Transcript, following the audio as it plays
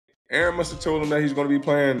Aaron must have told him that he's going to be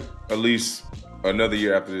playing at least another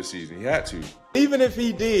year after this season. He had to. Even if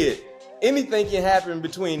he did, anything can happen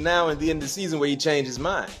between now and the end of the season where he changed his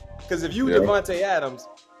mind. Because if you were Davante Adams,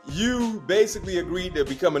 you basically agreed to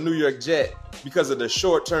become a New York Jet because of the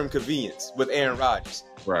short-term convenience with Aaron Rodgers.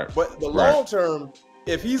 Right. But the long-term,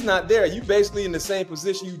 if he's not there, you basically in the same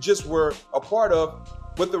position you just were a part of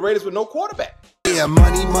with the Raiders with no quarterback. Yeah,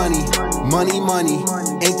 money, money, money, money.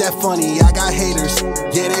 Ain't that funny? I got haters.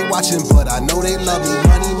 Yeah, they watching, but I know they love me.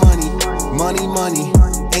 Money, money, money, money.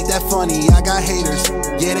 Ain't that funny? I got haters.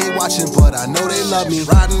 Yeah, they watching, but I know they love me.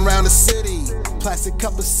 Riding around the city, plastic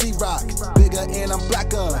cup of C-Rock. Bigger and I'm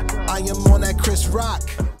blacker. I am on that Chris Rock.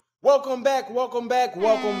 Welcome back, welcome back,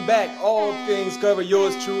 welcome back. All things covered.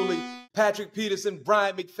 Yours truly, Patrick Peterson,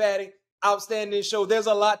 Bryant McFadden. Outstanding show. There's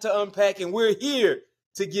a lot to unpack, and we're here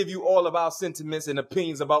to give you all of our sentiments and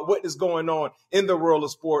opinions about what is going on in the world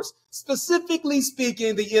of sports, specifically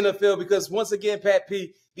speaking the NFL, because once again, Pat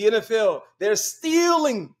P, the NFL, they're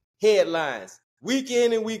stealing headlines. Week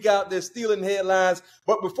in and week out, they're stealing headlines.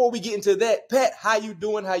 But before we get into that, Pat, how you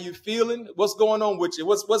doing? How you feeling? What's going on with you?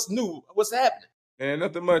 What's new? What's happening? And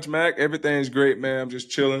nothing much, Mac. Everything's great, man. I'm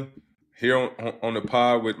just chilling here on the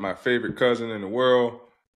pod with my favorite cousin in the world.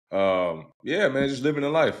 Yeah, man, just living the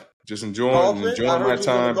life. Just enjoying my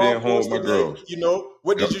time being home with my girls. You know,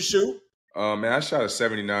 what did you shoot? Man, I shot a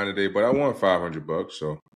 79 today, but I won $500,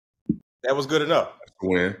 so that was good enough. That's a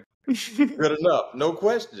win. Good enough, no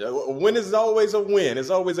question. A win is always a win.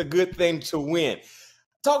 It's always a good thing to win.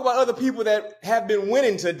 Talk about other people that have been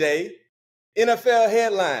winning today. NFL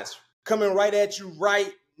headlines coming right at you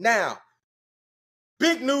right now.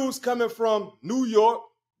 Big news coming from New York,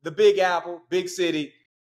 the Big Apple, big city.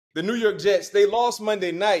 The New York Jets, they lost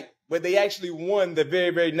Monday night, but they actually won the very,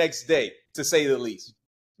 very next day, to say the least.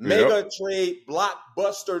 Mega trade,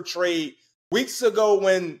 blockbuster trade. Weeks ago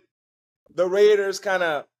when the Raiders kind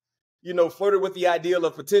of, flirted with the ideal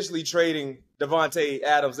of potentially trading Davante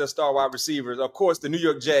Adams, their star wide receivers. Of course, the New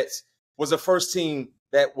York Jets was the first team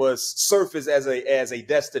that was surfaced as a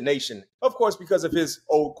destination. Of course, because of his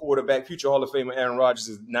old quarterback, future Hall of Famer Aaron Rodgers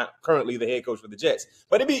is not currently the head coach for the Jets.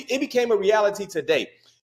 But it became a reality today.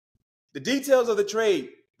 The details of the trade,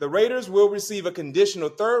 the Raiders will receive a conditional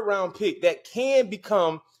third-round pick that can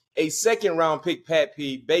become a second-round pick, Pat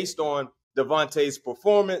P, based on Davante's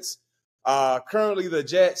performance. Currently, the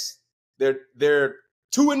Jets, they're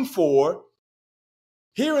 2-4.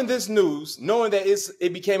 Hearing this news, knowing that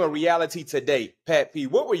it became a reality today, Pat P,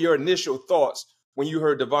 what were your initial thoughts when you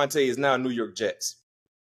heard Davante is now New York Jets?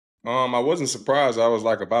 I wasn't surprised. I was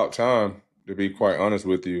like, about time. To be quite honest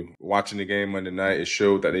with you, watching the game Monday night, it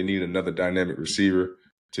showed that they need another dynamic receiver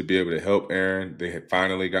to be able to help Aaron. They had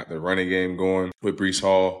finally got the running game going with Breece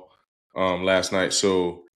Hall last night.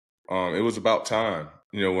 So it was about time,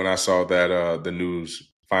 when I saw that the news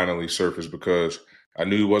finally surfaced, because I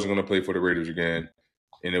knew he wasn't going to play for the Raiders again.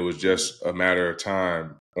 And it was just a matter of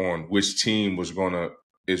time on which team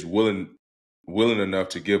is willing enough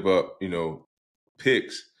to give up,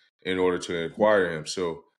 picks in order to acquire him.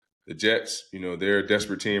 So the Jets, they're a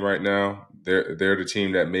desperate team right now. They're the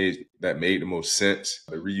team that made the most sense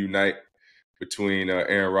to reunite between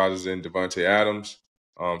Aaron Rodgers and Davante Adams.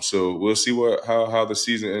 So we'll see how the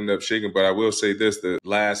season ended up shaking. But I will say this: that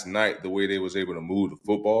last night, the way they was able to move the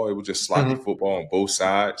football, it was just sloppy football on both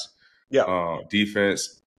sides. Yeah,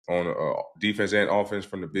 defense and offense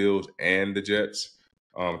from the Bills and the Jets.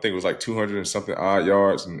 I think it was like 200 and something odd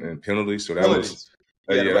yards and penalties. So that was.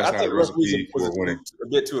 That's not a recipe for winning. A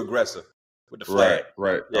bit too aggressive with the flag.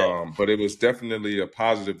 Right. Yeah. But it was definitely a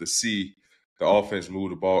positive to see the offense move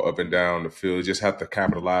the ball up and down the field. You just have to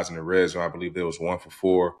capitalize in the red zone. I believe there was 1 for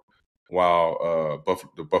 4, while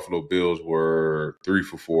the Buffalo Bills were 3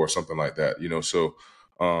 for 4, something like that. So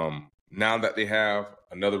now that they have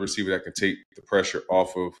another receiver that can take the pressure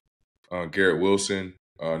off of Garrett Wilson,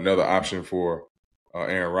 another option for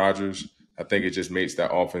Aaron Rodgers, I think it just makes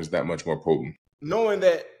that offense that much more potent. Knowing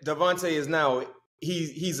that Davante is now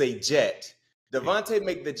he's a Jet, Davante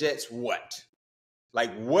make the Jets what?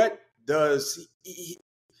 Like, what does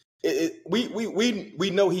we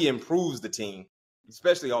know he improves the team,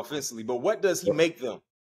 especially offensively, but what does he make them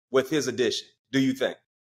with his addition, do you think?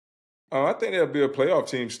 I think they'll be a playoff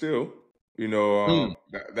team still.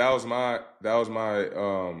 That was my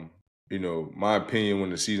my opinion when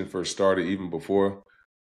the season first started, even before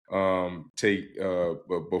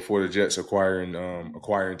before the Jets acquiring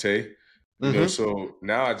Tay. So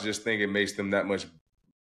now I just think it makes them that much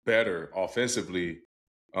better offensively.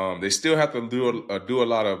 They still have to do a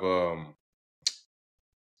lot of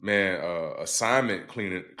assignment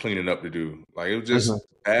cleaning up to do. Like, it was just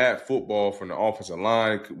bad football from the offensive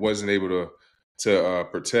line. Wasn't able to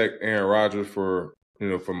protect Aaron Rodgers for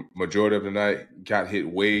majority of the night. Got hit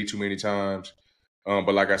way too many times.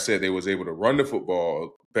 But like I said, they was able to run the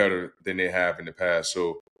football better than they have in the past.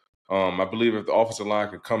 So I believe if the offensive line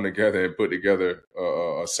can come together and put together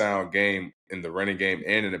a sound game in the running game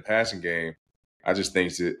and in the passing game, I just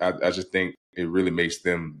think it really makes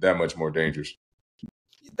them that much more dangerous.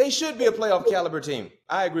 They should be a playoff caliber team.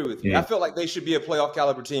 I agree with you. I feel like they should be a playoff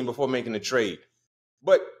caliber team before making a trade.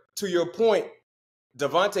 But to your point,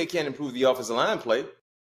 Devontae can't improve the offensive line play.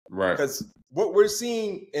 Right. Because what we're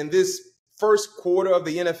seeing in this first quarter of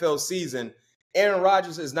the NFL season, Aaron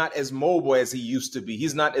Rodgers is not as mobile as he used to be.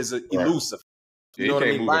 He's not as elusive. You know what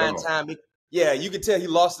I mean? Buying time. You could tell he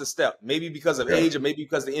lost a step, maybe because of age or maybe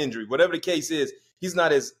because of injury. Whatever the case is, he's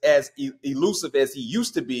not as elusive as he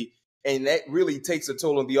used to be. And that really takes a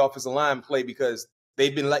toll on the offensive line play because he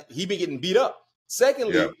been getting beat up.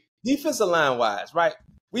 Secondly, defensive line wise, right?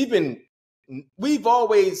 We've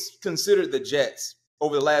always considered the Jets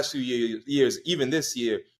over the last few years, even this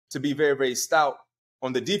year, to be very, very stout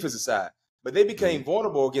on the defensive side. But they became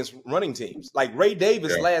vulnerable against running teams. Like Ray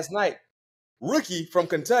Davis last night, rookie from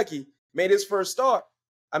Kentucky, made his first start.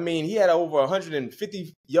 I mean, he had over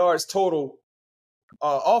 150 yards total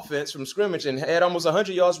offense from scrimmage and had almost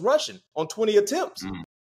 100 yards rushing on 20 attempts.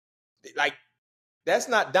 Like, that's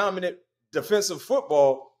not dominant defensive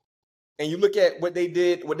football. And you look at what they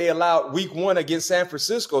did, what they allowed week 1 against San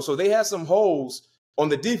Francisco. So they have some holes on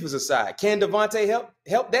the defensive side. Can Devontae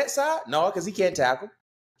help that side? No, because he can't tackle.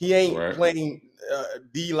 He ain't playing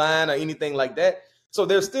D-line or anything like that. So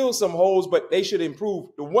there's still some holes, but they should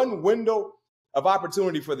improve. The one window of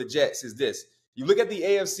opportunity for the Jets is this. You look at the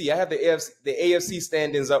AFC. I have the AFC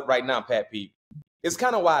standings up right now, Pat P. It's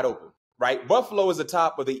kind of wide open, right? Buffalo is the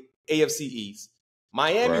top of the AFC East.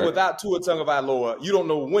 Miami without Tua Tagovailoa, you don't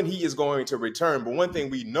know when he is going to return. But one thing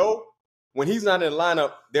we know, when he's not in the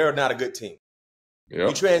lineup, they're not a good team. Yep.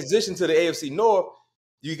 You transition to the AFC North,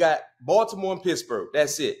 you got Baltimore and Pittsburgh.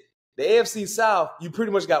 That's it. The AFC South, you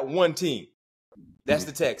pretty much got one team. That's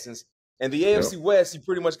the Texans. And the AFC West, you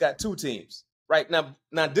pretty much got two teams. Right now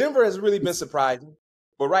Denver has really been surprising,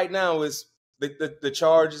 but right now it's the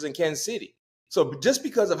Chargers and Kansas City. So just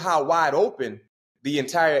because of how wide open the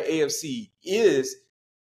entire AFC is,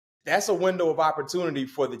 that's a window of opportunity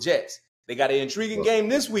for the Jets. They got an intriguing game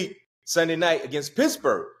this week, Sunday night against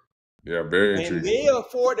Pittsburgh. Yeah, very intriguing. And they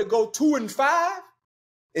afford to go 2-5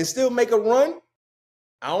 and still make a run.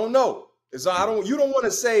 I don't know. So you don't want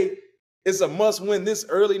to say it's a must win this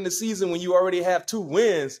early in the season when you already have 2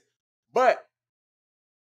 wins, but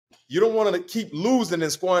you don't want to keep losing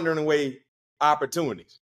and squandering away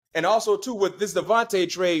opportunities. And also, too, with this Devontae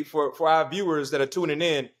trade for our viewers that are tuning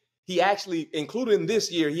in, he actually, including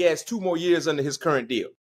this year, he has 2 more years under his current deal.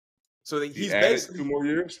 So he's basically 2 more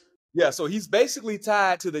years? Yeah, so he's basically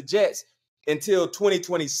tied to the Jets until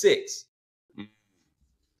 2026.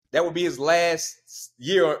 That would be his last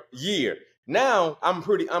year. Now, I'm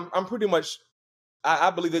pretty much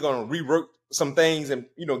I believe they're going to rework some things and,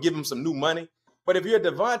 give him some new money. But if you're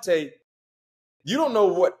Devontae, you don't know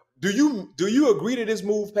what do you agree to this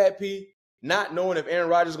move, Pat P, not knowing if Aaron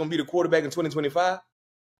Rodgers is going to be the quarterback in 2025?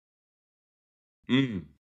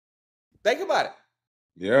 Think about it.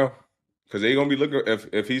 Yeah, because they're going to be looking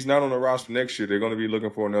if he's not on the roster next year, they're going to be looking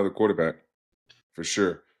for another quarterback for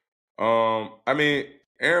sure. I mean,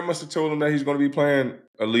 Aaron must have told him that he's going to be playing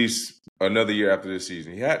at least another year after this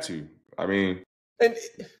season. He had to. I mean, that's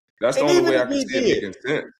the only way I can see it making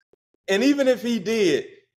sense. And even if he did,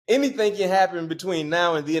 anything can happen between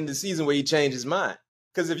now and the end of the season where he changed his mind.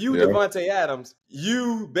 Because if you Devontae Adams,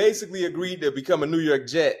 you basically agreed to become a New York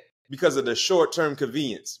Jet because of the short-term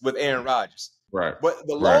convenience with Aaron Rodgers. Right. But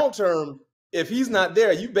the long term, if he's not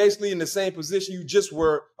there, you basically in the same position you just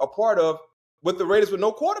were a part of with the Raiders with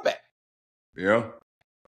no quarterback. Yeah.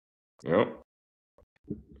 Yep.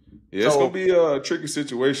 Yeah, it's going to be a tricky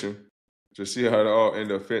situation to see how it all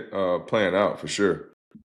end up playing out for sure.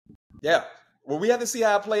 Yeah. Well, we have to see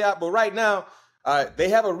how it play out. But right now, they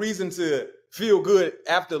have a reason to feel good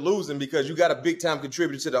after losing because you got a big-time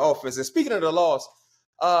contributor to the offense. And speaking of the loss,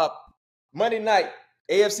 Monday night,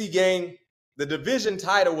 AFC game, the division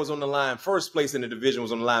title was on the line. First place in the division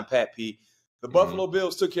was on the line, Pat P. The Buffalo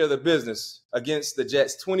Bills took care of the business against the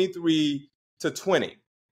Jets 23-20.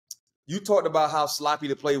 You talked about how sloppy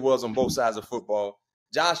the play was on both sides of football.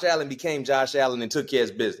 Josh Allen became Josh Allen and took care of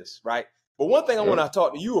his business, right? But one thing I want to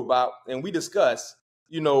talk to you about, and we discussed,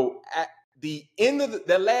 at the end of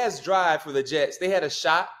the last drive for the Jets, they had a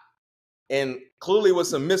shot and clearly was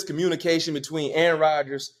some miscommunication between Aaron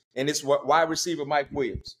Rodgers and this wide receiver Mike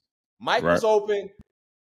Williams. Mike was open.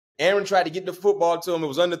 Aaron tried to get the football to him. It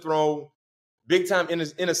was underthrown. Big time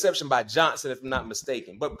interception by Johnson, if I'm not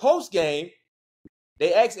mistaken. But post game,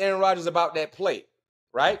 they asked Aaron Rodgers about that play,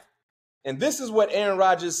 right? And this is what Aaron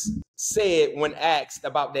Rodgers said when asked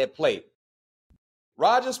about that play.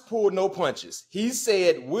 Rodgers pulled no punches. He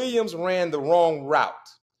said Williams ran the wrong route.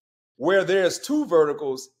 Where there's two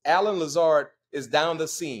verticals, Allen Lazard is down the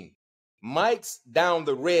seam. Mike's down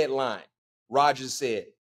the red line, Rodgers said.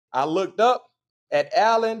 I looked up at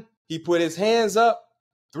Allen. He put his hands up.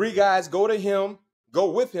 3 guys go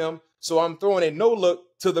with him. So I'm throwing a no look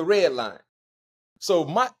to the red line.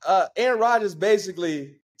 So Aaron Rodgers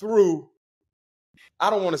basically threw, I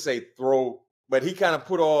don't want to say throw, but he kind of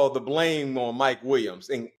put all the blame on Mike Williams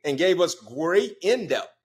and gave us great in-depth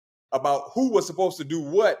about who was supposed to do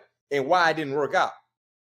what and why it didn't work out.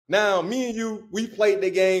 Now, me and you, we played the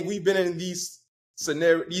game. We've been in these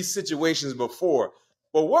situations before.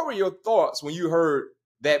 But what were your thoughts when you heard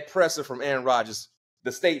that presser from Aaron Rodgers,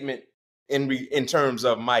 the statement in terms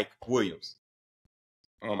of Mike Williams?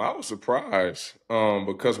 I was surprised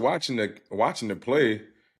because watching the play,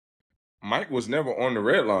 Mike was never on the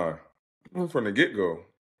red line from the get-go.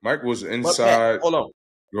 Mike was inside. Pat, hold on.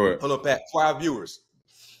 Go ahead. Hold on, Pat. For our viewers,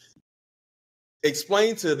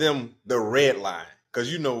 explain to them the red line,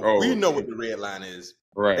 because we know what the red line is.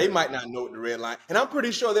 Right. They might not know what the red line. And I'm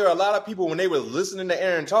pretty sure there are a lot of people when they were listening to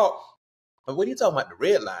Aaron talk, but what are you talking about, the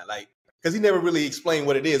red line? Like, because he never really explained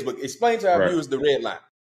what it is. But explain to our viewers the red line.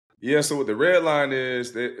 Yeah, so what the red line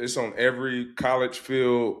is, it's on every college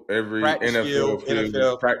field, every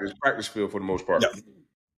NFL practice field for the most part. Yeah.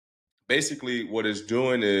 Basically, what it's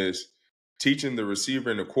doing is teaching the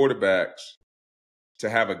receiver and the quarterbacks to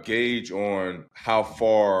have a gauge on how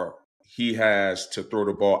far he has to throw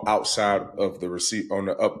the ball outside of the receiver on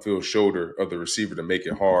the upfield shoulder of the receiver to make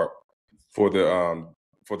it hard for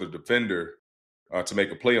the defender to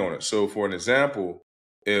make a play on it. So, for an example,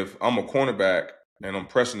 if I'm a cornerback and I'm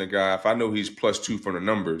pressing the guy, if I know he's +2 from the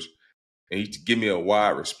numbers, and he give me a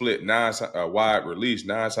wide wide release,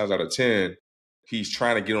 9 times out of 10, he's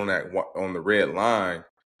trying to get on the red line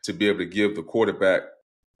to be able to give the quarterback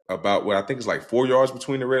about what I think is like 4 yards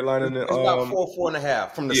between the red line and the. It's about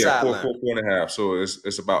 4.5 from the sideline. 4.5. So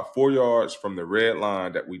it's about 4 yards from the red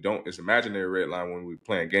line that we don't. It's imaginary red line when we're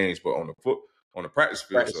playing games, but on the practice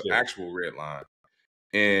field, it's an actual red line.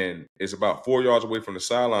 And it's about 4 yards away from the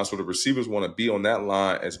sideline. So the receivers want to be on that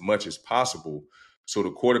line as much as possible. So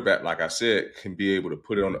the quarterback, like I said, can be able to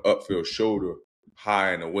put it on the upfield shoulder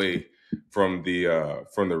high and away from the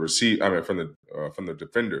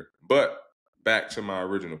defender. But back to my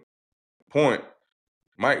original point,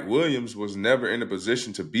 Mike Williams was never in a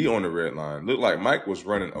position to be on the red line. Looked like Mike was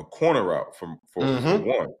running a corner route for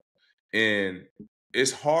one. And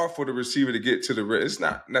it's hard for the receiver to get to the red. It's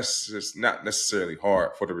not necessarily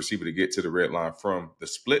hard for the receiver to get to the red line from the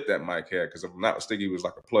split that Mike had, because if I'm not mistaken, he was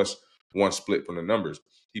like a +1 split from the numbers.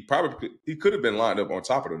 He could have been lined up on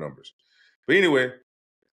top of the numbers. But anyway,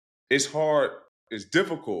 it's hard. It's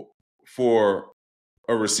difficult for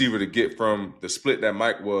a receiver to get from the split that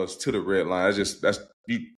Mike was to the red line.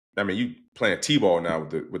 You playing T-ball now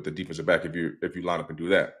with the defensive back if you line up and do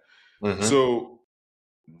that. Mm-hmm. So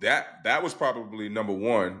that was probably number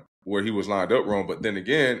one where he was lined up wrong. But then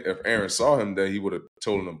again, if Aaron saw him there, he would have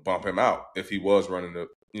told him to bump him out if he was running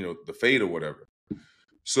the fade or whatever.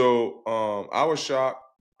 So I was shocked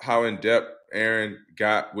how in depth Aaron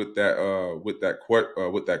got with that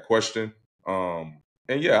question.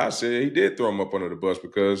 And yeah, I said he did throw him up under the bus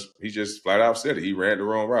because he just flat out said it. He ran the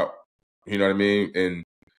wrong route. You know what I mean? And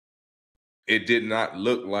it did not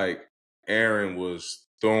look like Aaron was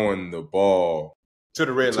throwing the ball to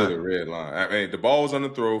the red line. I mean, the ball was on the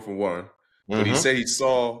throw for one, but he said he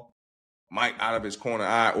saw Mike out of his corner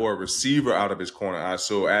eye or a receiver out of his corner eye.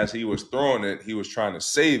 So as he was throwing it, he was trying to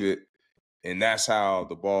save it, and that's how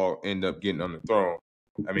the ball ended up getting underthrown.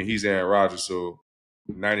 I mean, he's Aaron Rodgers, so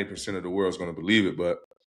 90% of the world's going to believe it, but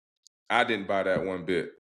I didn't buy that one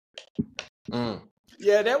bit.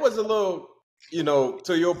 Yeah, that was a little,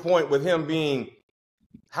 to your point with him being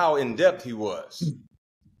how in-depth he was.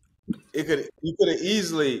 You could have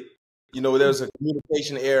easily, there's a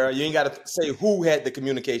communication error. You ain't got to say who had the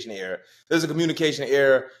communication error. There's a communication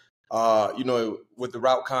error, with the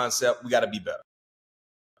route concept. We got to be better.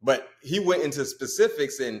 But he went into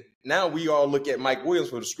specifics, and now we all look at Mike Williams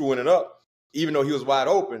for screwing it up, even though he was wide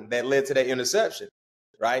open. That led to that interception,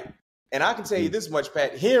 right? And I can tell you this much,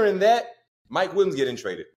 Pat, hearing that, Mike Williams getting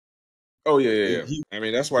traded. Oh, yeah. I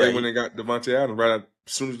mean, that's why they went and got Devontae Adams right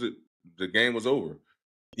as soon as the game was over.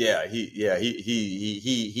 He's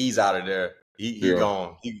out of there. He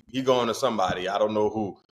gone. He gone to somebody. I don't know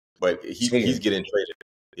who, but he's getting traded.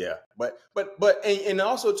 Yeah, but and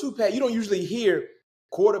also too, Pat, you don't usually hear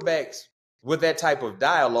quarterbacks with that type of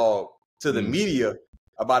dialogue to the media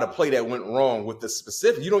about a play that went wrong with the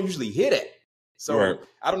specific. You don't usually hear that. So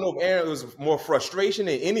I don't know if Aaron, it was more frustration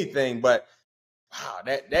than anything, but wow,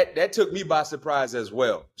 that took me by surprise as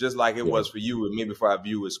well, just like it was for you and maybe for our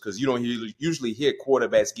viewers, because you don't usually hear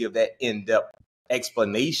quarterbacks give that in-depth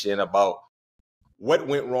explanation about what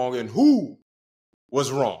went wrong and who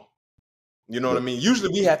was wrong. You know what I mean? Usually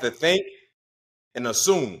we have to think and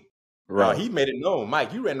assume. Right. He made it known,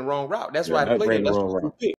 Mike, you ran the wrong route. That's why I played it. That's what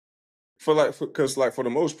you picked. Because for the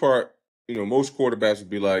most part, most quarterbacks would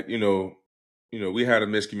be like, we had a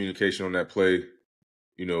miscommunication on that play.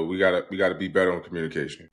 We gotta be better on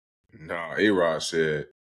communication. Nah, A-Rod said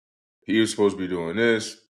he was supposed to be doing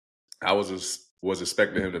this. I was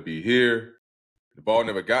expecting him to be here. The ball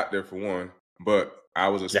never got there for one, but I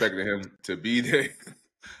was expecting him to be there.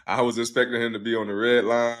 I was expecting him to be on the red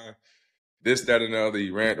line. This, that, and the other.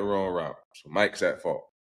 He ran the wrong route. So Mike's at fault.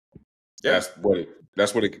 Yeah.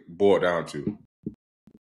 That's what it boiled down to.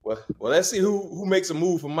 Well, let's see who makes a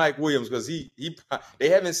move for Mike Williams, because they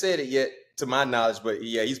haven't said it yet to my knowledge, but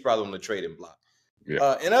he's probably on the trading block.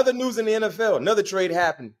 Yeah. In other news in the NFL, another trade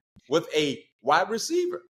happened with a wide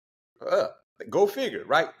receiver. Go figure,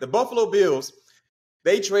 right? The Buffalo Bills,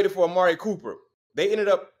 they traded for Amari Cooper. They ended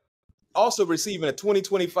up also receiving a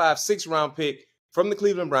 2025 6th-round pick from the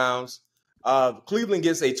Cleveland Browns. Cleveland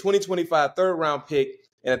gets a 2025 3rd-round pick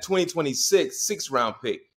and a 2026 6th-round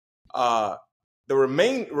pick. The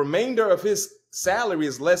remainder of his salary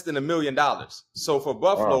is less than $1 million. So for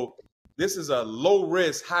Buffalo, this is a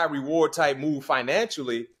low-risk, high-reward type move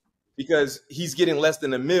financially, because he's getting less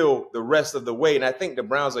than $1 million the rest of the way. And I think the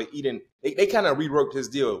Browns are they kind of reworked his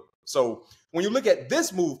deal. So when you look at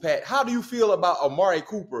this move, Pat, how do you feel about Amari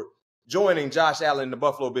Cooper joining Josh Allen and the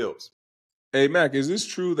Buffalo Bills? Hey, Mac, is this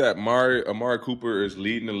true that Amari Cooper is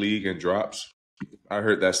leading the league in drops? I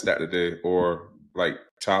heard that stat today, or like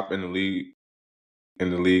top in the league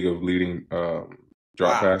of leading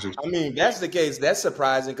drop passes. I mean, that's the case. That's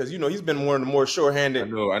surprising, because he's been one of the more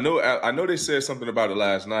short-handed. I know. They said something about it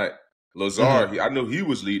last night. Lazard, I know he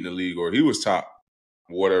was leading the league, or he was top,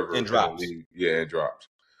 whatever in drops. In drops.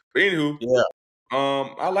 But anywho,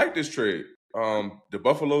 I like this trade. The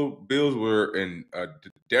Buffalo Bills were in a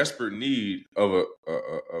desperate need of a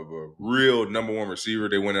real number one receiver.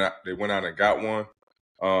 They went out and got one.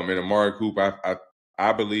 And Amari Cooper,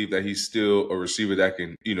 I believe that he's still a receiver that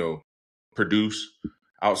can, produce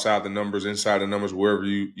outside the numbers, inside the numbers, wherever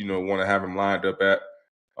you want to have him lined up at.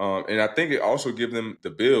 And I think it also gives them, the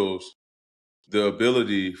Bills, the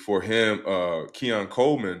ability for him, Keon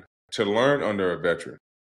Coleman, to learn under a veteran.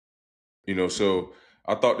 So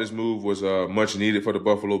I thought this move was much needed for the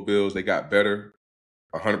Buffalo Bills. They got better,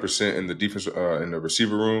 100% in the defense, in the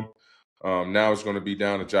receiver room. Now it's going to be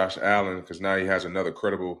down to Josh Allen, because now he has another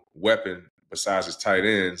credible weapon besides his tight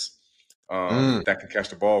ends that can catch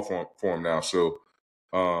the ball for him now. So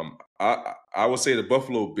I would say the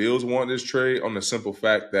Buffalo Bills want this trade on the simple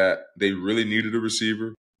fact that they really needed a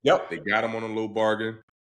receiver. Yep. They got him on a low bargain,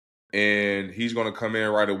 and he's going to come in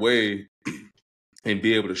right away and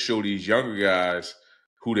be able to show these younger guys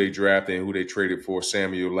who they drafted and who they traded for.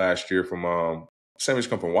 Samuel last year Samuel's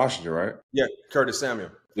come from Washington, right? Yeah, Curtis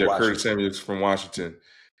Samuel. Yeah, Washington. Curtis Samuel's from Washington.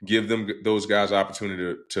 Give those guys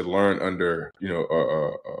opportunity to learn under,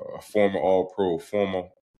 a former All-Pro, former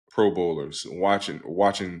Pro Bowlers,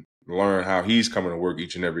 watching, learn how he's coming to work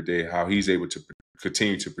each and every day, how he's able to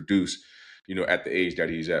continue to produce, at the age that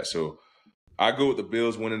he's at. So I go with the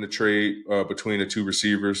Bills winning the trade between the two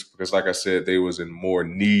receivers, because, like I said, they was in more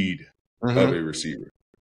need of a receiver.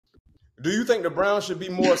 Do you think the Browns should be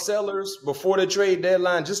more sellers before the trade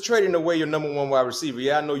deadline? Just trading away your number one wide receiver.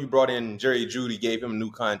 Yeah, I know you brought in Jerry Jeudy, gave him a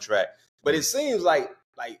new contract, but it seems like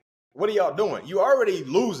what are y'all doing? You already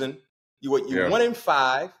losing. You're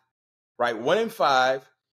 1-5, right? 1-5,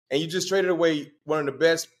 and you just traded away one of the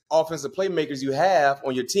best offensive playmakers you have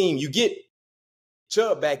on your team. You get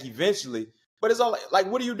Chubb back eventually, but it's all like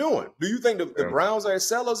what are you doing? Do you think the Browns are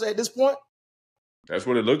sellers at this point? That's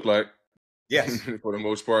what it looked like. Yes, for the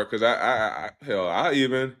most part, because I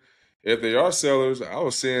even, if they are sellers, I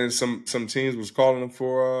was seeing some teams was calling them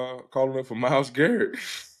for Myles Garrett.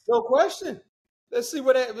 No question. Let's see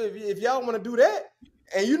if y'all want to do that,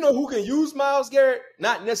 and you know who can use Myles Garrett.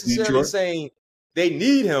 Not necessarily Detroit. Saying they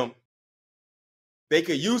need him. They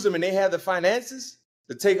could use him, and they have the finances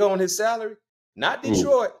to take on his salary. Not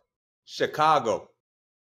Detroit, Chicago.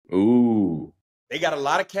 Ooh, they got a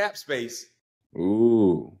lot of cap space.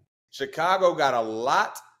 Ooh. Chicago got a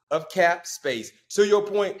lot of cap space. To your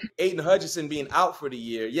point, Aiden Hutchinson being out for the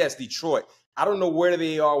year. Yes, Detroit. I don't know where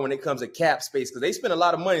they are when it comes to cap space because they spent a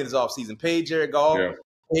lot of money this offseason. Paid Jared Goff,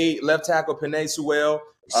 paid left tackle Penei Sewell,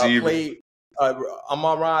 played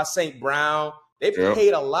Amon-Ra St. Brown. They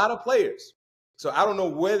paid a lot of players. So I don't know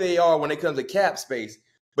where they are when it comes to cap space.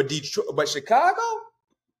 But Chicago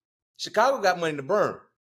got money to burn.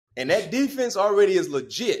 And that defense already is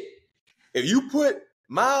legit. If you put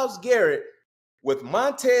Myles Garrett with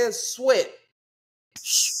Montez Sweat,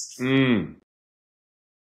 and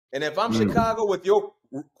if I'm Chicago with your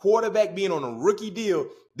quarterback being on a rookie deal,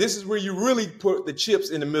 this is where you really put the chips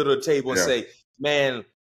in the middle of the table and say, man,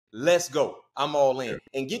 let's go. I'm all in.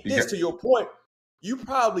 And get this, to your point, you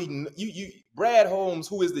probably Brad Holmes,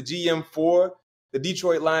 who is the GM for the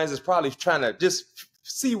Detroit Lions, is probably trying to just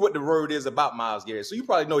see what the word is about Myles Garrett. So you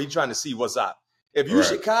probably know he's trying to see what's up. If you're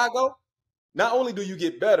Chicago, not only do you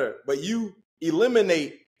get better, but you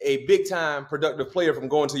eliminate a big-time productive player from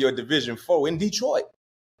going to your division foe in Detroit.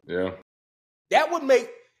 Yeah. That would make,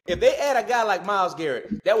 if they add a guy like Myles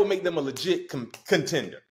Garrett, that would make them a legit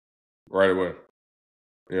contender. Right away.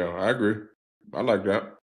 Yeah, I agree. I like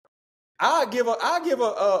that. I'll give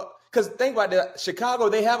a, because think about that. Chicago,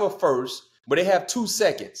 they have a first, but they have 2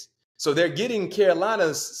 seconds. So they're getting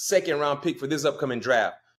Carolina's second-round pick for this upcoming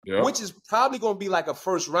draft, which is probably going to be like a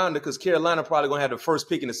first rounder because Carolina probably going to have the first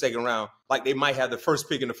pick in the second round, like they might have the first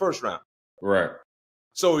pick in the first round. Right.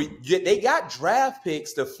 So they got draft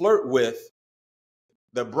picks to flirt with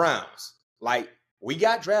the Browns. Like, we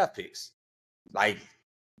got draft picks. Like,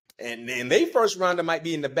 and they first rounder might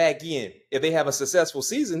be in the back end if they have a successful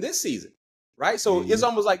season this season, right? So it's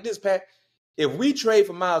almost like this, Pat. If we trade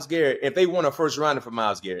for Myles Garrett, if they want a first rounder for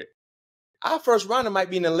Myles Garrett, our first rounder might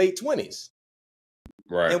be in the late 20s.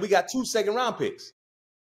 Right. And we got 2 second-round picks.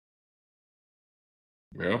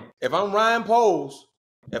 Yeah. If I'm Ryan Poles,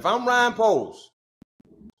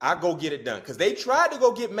 I go get it done. Because they tried to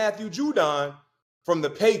go get Matthew Judon from the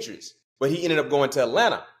Patriots, but he ended up going to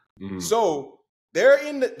Atlanta. Mm-hmm. So they're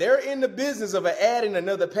in the business of adding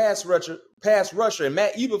another pass rusher. And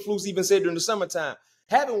Matt Eberflus even said during the summertime,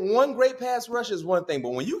 having one great pass rusher is one thing, but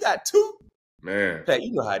when you got 2, man, Pat,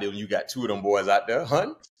 you know how it is when you got 2 of them boys out there,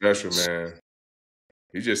 hunting. Special, man.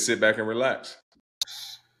 You just sit back and relax.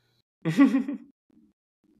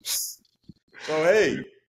 So, hey,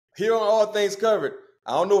 here on All Things Covered,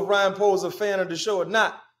 I don't know if Ryan Poe's a fan of the show or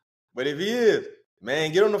not, but if he is,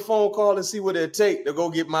 man, get on the phone call and see what it'll take to go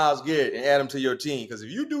get Myles Garrett and add him to your team. Because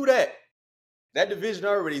if you do that, that division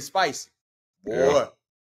already is spicy. Boy,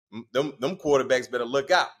 them quarterbacks better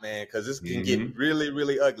look out, man, because this can get really,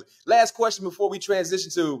 really ugly. Last question before we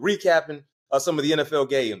transition to recapping some of the NFL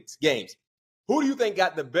games. Who do you think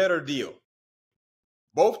got the better deal?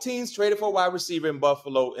 Both teams traded for a wide receiver in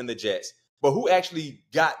Buffalo and the Jets. But who actually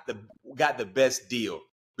got the best deal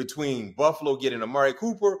between Buffalo getting Amari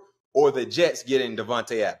Cooper or the Jets getting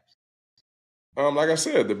Devontae Adams? Like I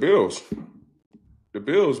said, the Bills. The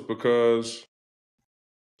Bills, because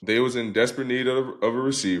they was in desperate need of a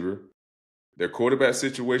receiver. Their quarterback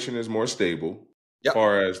situation is more stable as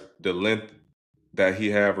far as the length that he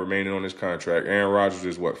have remaining on his contract. Aaron Rodgers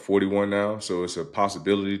is 41 now, so it's a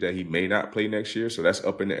possibility that he may not play next year. So that's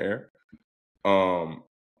up in the air.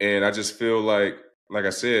 And I just feel like I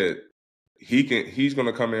said, he's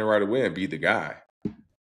gonna come in right away and be the guy.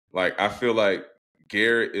 Like, I feel like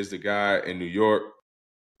Garrett is the guy in New York.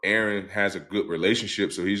 Aaron has a good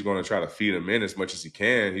relationship, so he's gonna try to feed him in as much as he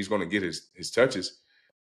can. He's gonna get his touches.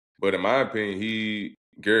 But in my opinion,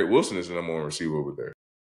 Garrett Wilson is the number 1 receiver over there.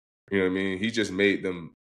 You know what I mean? He just made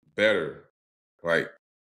them better. Like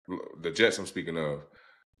the Jets I'm speaking of.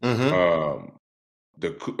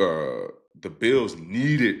 The Bills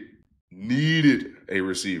needed a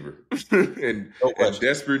receiver and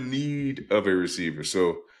desperate need of a receiver.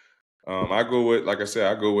 So I go with, like I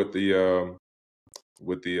said, the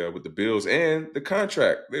Bills and the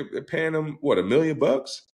contract. They're paying them $1 million?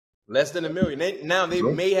 Less than $1 million.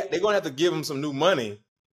 They're gonna have to give him some new money.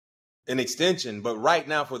 An extension, but right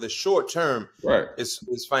now for the short term,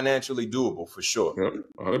 it's financially doable for sure.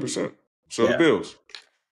 100%. So the Bills.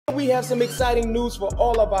 We have some exciting news for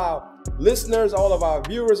all of our listeners, all of our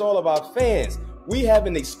viewers, all of our fans. We have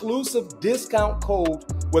an exclusive discount code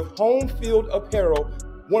with Homefield Apparel,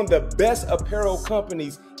 one of the best apparel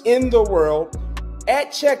companies in the world. At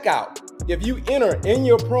checkout, if you enter in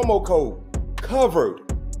your promo code COVERED,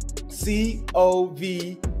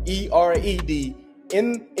 COVERED,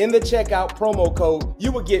 in the checkout promo code,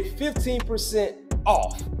 you will get 15%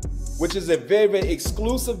 off, which is a very, very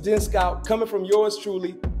exclusive discount coming from yours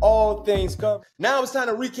truly, All Things Covered. Now it's time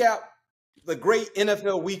to recap the great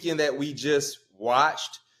NFL weekend that we just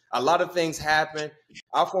watched. A lot of things happened.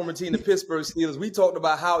 Our former team, the Pittsburgh Steelers, we talked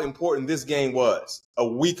about how important this game was a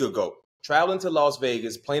week ago. Traveling to Las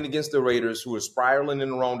Vegas, playing against the Raiders, who are spiraling in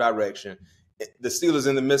the wrong direction. The Steelers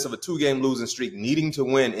in the midst of a 2-game losing streak, needing to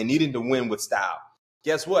win and needing to win with style.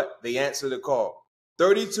 Guess what? They answered the call.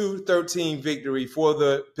 32-13 victory for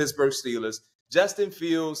the Pittsburgh Steelers. Justin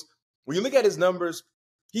Fields, when you look at his numbers,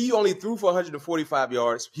 he only threw for 145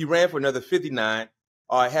 yards. He ran for another 59.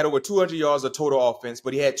 Had over 200 yards of total offense,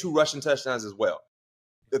 but he had 2 rushing touchdowns as well.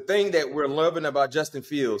 The thing that we're loving about Justin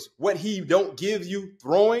Fields, what he don't give you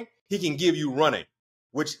throwing, he can give you running,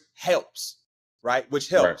 which helps, right? Which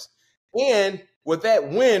helps. Right. And with that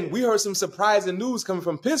win, we heard some surprising news coming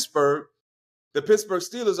from Pittsburgh. The Pittsburgh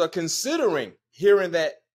Steelers are considering hearing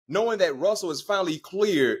that, knowing that Russell is finally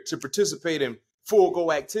cleared to participate in full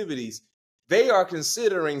go activities. They are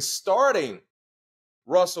considering starting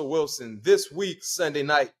Russell Wilson this week, Sunday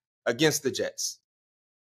night, against the Jets.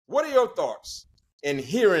 What are your thoughts in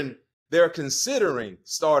hearing they're considering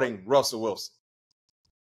starting Russell Wilson?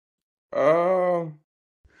 I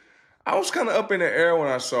was kind of up in the air when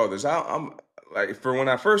I saw this. I'm like, when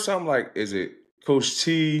I first saw, I'm like, is it Coach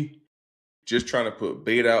T just trying to put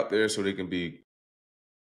bait out there so they can be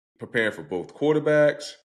preparing for both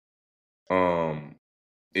quarterbacks?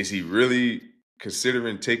 Is he really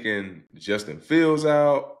considering taking Justin Fields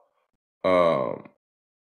out? I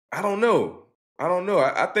don't know.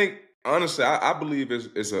 I think honestly, I believe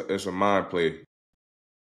it's a mind play.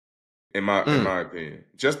 In my opinion,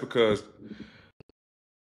 just because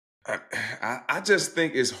I just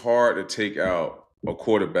think it's hard to take out a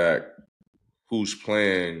quarterback who's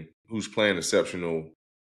playing exceptional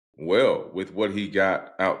well with what he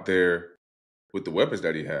got out there with the weapons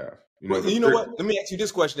that he have. You know what? Let me ask you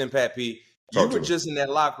this question then, Pat P. You were just in that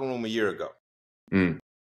locker room a year ago.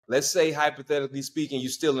 Let's say, hypothetically speaking, you're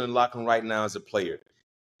still in the locker room right now as a player.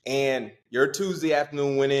 And your Tuesday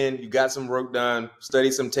afternoon went in, you got some work done,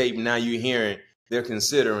 studied some tape, and now you're hearing they're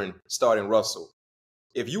considering starting Russell.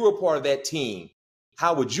 If you were part of that team,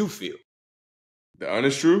 how would you feel? The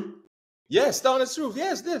honest truth? Yes, the honest truth.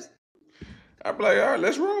 Yes, this. I'd be like, all right,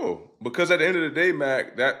 let's roll. Because at the end of the day,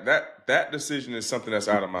 Mac, that decision is something that's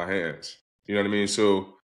out of my hands. You know what I mean?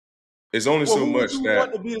 So it's only so much that. Who would you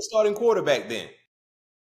want to be the starting quarterback then?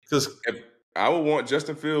 Because I would want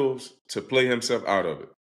Justin Fields to play himself out of it.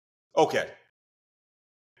 Okay.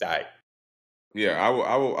 All right. Yeah,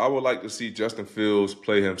 I would like to see Justin Fields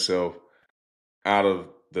play himself out of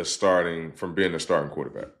from being the starting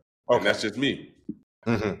quarterback. Okay. And that's just me.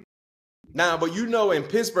 Mm-hmm. Now, but in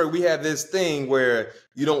Pittsburgh, we have this thing where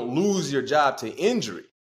you don't lose your job to injury.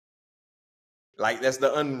 Like, that's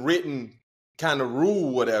the unwritten kind of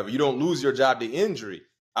rule, whatever. You don't lose your job to injury.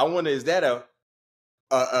 I wonder, is that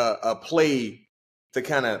a play to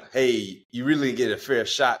kind of, hey, you really get a fair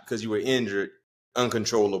shot because you were injured,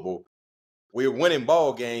 uncontrollable. We're winning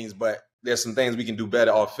ball games, but there's some things we can do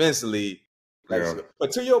better offensively.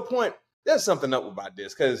 But to your point, there's something up about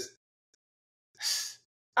this because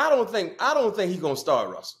I don't think he's gonna start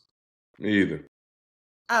Russell. Me either.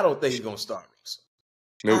 I don't think he's gonna start Russell.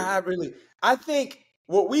 Nope. I think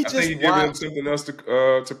what we just think he giving him something else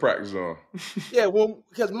to practice on. Yeah, well,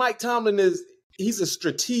 because Mike Tomlin he's a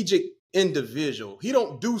strategic individual. He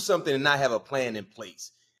don't do something and not have a plan in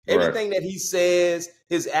place. Everything that he says,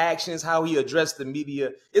 his actions, how he addressed the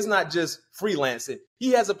media, it's not just freelancing.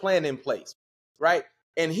 He has a plan in place, right?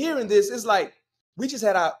 And hearing this, it's like we just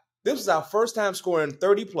had this was our first time scoring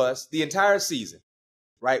 30 plus the entire season,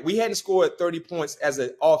 right? We hadn't scored 30 points as an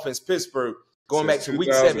offense, Pittsburgh, going back to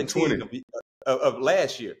week 17 of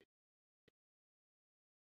last year.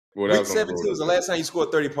 Well, week 17 was the last time you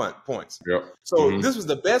scored 30 points. Yep. So this was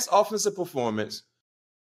the best offensive performance.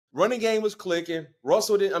 Running game was clicking.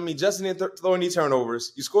 Justin didn't throw any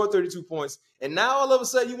turnovers. You scored 32 points. And now all of a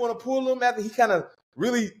sudden you want to pull him after he kind of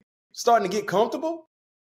really starting to get comfortable?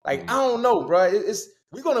 Like, I don't know, bro.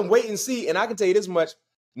 We're going to wait and see. And I can tell you this much.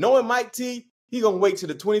 Knowing Mike T, he's going to wait to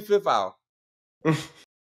the 25th hour.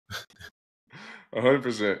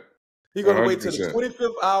 100%. He's going to wait till the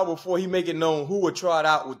 25th hour before he make it known who will trot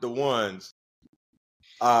out with the ones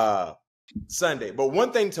Sunday. But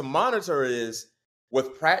one thing to monitor is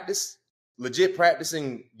with practice, legit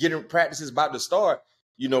practicing, getting practices about to start,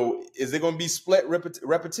 is there going to be split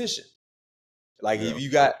repetition? Like if you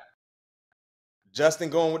got Justin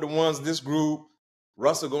going with the ones this group,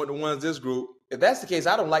 Russell going with the ones this group. If that's the case,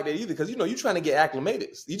 I don't like that either because, you're trying to get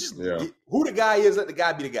acclimated. Who the guy is, let the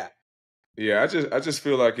guy be the guy. Yeah, I just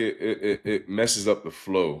feel like it messes up the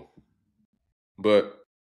flow. But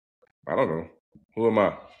I don't know. Who am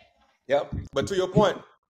I? Yep. But to your point,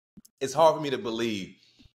 it's hard for me to believe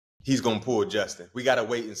he's going to pull Justin. We got to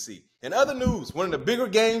wait and see. In other news, one of the bigger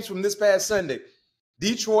games from this past Sunday,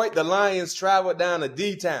 Detroit, the Lions traveled down to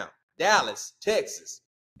D-Town, Dallas, Texas.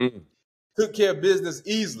 Took care of business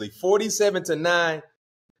easily, 47-9.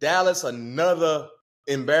 Dallas, another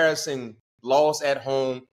embarrassing loss at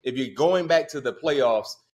home. If you're going back to the playoffs,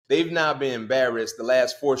 they've now been embarrassed the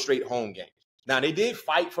last 4 straight home games. Now, they did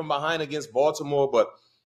fight from behind against Baltimore, but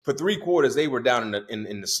for 3 quarters, they were down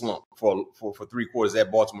in the slump for 3 quarters of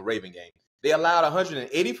that Baltimore Raven game. They allowed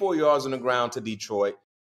 184 yards on the ground to Detroit.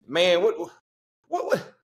 Man, what?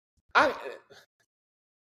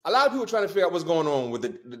 A lot of people are trying to figure out what's going on with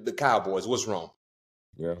the Cowboys. What's wrong?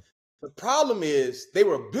 Yeah. The problem is they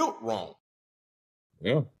were built wrong.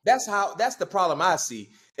 Yeah. That's the problem I see.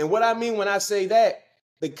 And what I mean when I say that,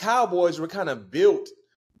 the Cowboys were kind of built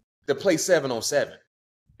to play 7-on-7.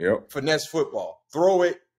 Yep. Finesse football. Throw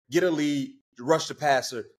it, get a lead, rush the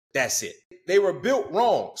passer. That's it. They were built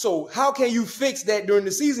wrong. So how can you fix that during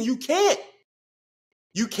the season? You can't.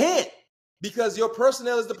 You can't. Because your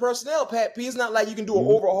personnel is the personnel, Pat P. It's not like you can do an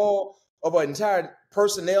overhaul of an entire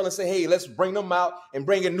personnel and say, hey, let's bring them out and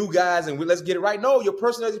bring in new guys and let's get it right. No, your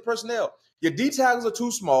personnel is your personnel. Your D tackles are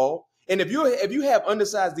too small. And if you have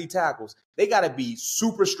undersized D tackles, they got to be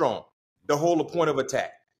super strong to hold the point of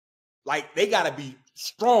attack. Like, they got to be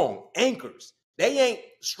strong anchors. They ain't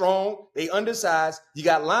strong. They undersized. You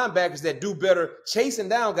got linebackers that do better chasing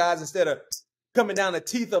down guys instead of coming down the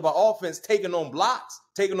teeth of an offense, taking on blocks,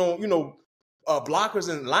 taking on, blockers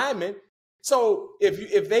and linemen. So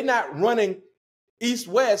if they're not running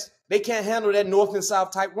east-west, they can't handle that north and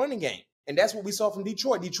south type running game. And that's what we saw from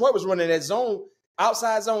Detroit. Detroit was running that zone,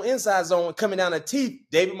 outside zone, inside zone, coming down the teeth,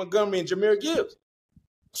 David Montgomery and Jahmyr Gibbs.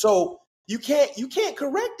 So you can't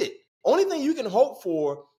correct it. Only thing you can hope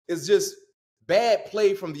for is just bad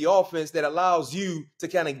play from the offense that allows you to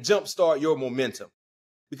kind of jumpstart your momentum.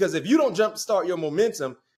 Because if you don't jumpstart your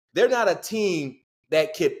momentum, they're not a team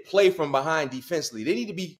that could play from behind defensively. They need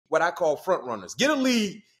to be what I call front runners. Get a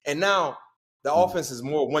lead, and now the offense is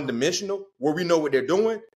more one-dimensional, where we know what they're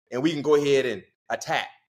doing, and we can go ahead and attack.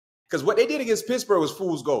 Because what they did against Pittsburgh was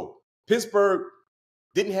fool's gold. Pittsburgh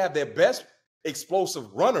didn't have their best explosive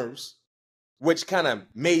runners, which kind of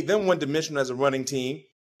made them one-dimensional as a running team.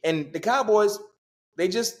 And the Cowboys,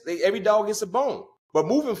 every dog gets a bone. But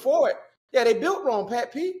moving forward, yeah, they built wrong,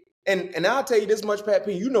 Pat P. And I'll tell you this much, Pat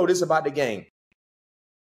P. You know this about the game.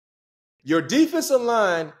 Your defensive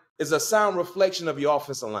line is a sound reflection of your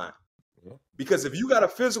offensive line. Because if you got a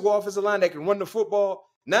physical offensive line that can run the football,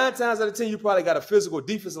 9 times out of 10, you probably got a physical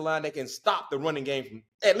defensive line that can stop the running game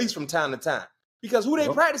at least from time to time. Because who they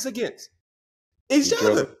practice against? Each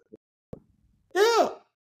other. Yeah.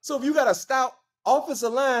 So if you got a stout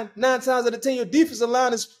offensive line, 9 times out of 10, your defensive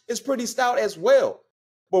line is pretty stout as well.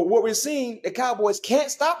 But what we're seeing, the Cowboys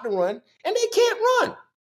can't stop the run, and they can't run.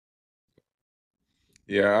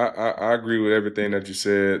 Yeah, I agree with everything that you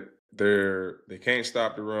said. They can't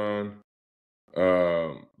stop the run.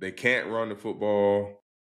 They can't run the football.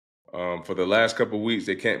 For the last couple of weeks,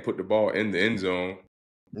 they can't put the ball in the end zone.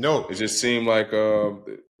 No, it just seemed like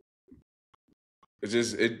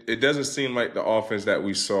it doesn't seem like the offense that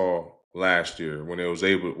we saw last year when they were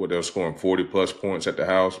scoring 40+ points at the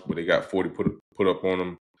house, but they got 40 put up on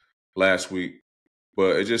them last week.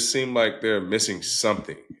 But it just seemed like they're missing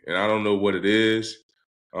something, and I don't know what it is.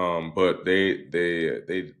 But they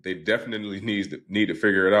definitely need to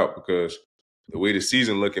figure it out, because the way the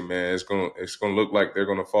season looking, man, it's gonna look like they're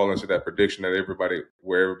gonna fall into that prediction that everybody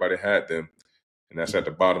had them, and that's at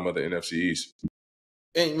the bottom of the NFC East.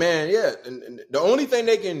 And man, yeah, and the only thing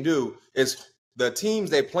they can do is the teams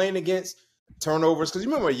they're playing against, turnovers. Because you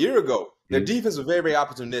remember a year ago, their defense was very, very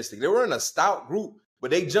opportunistic. They were in a stout group,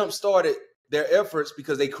 but they jump started their efforts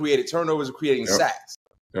because they created turnovers and creating sacks.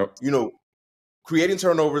 Yep. Creating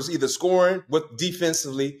turnovers, either scoring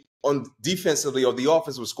defensively, or the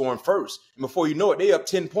offense was scoring first. And before you know it, they up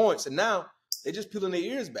 10 points, and now they're just peeling their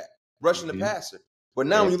ears back, rushing the passer. But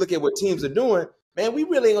now when you look at what teams are doing, man, we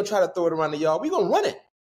really ain't going to try to throw it around the yard. We're going to run it.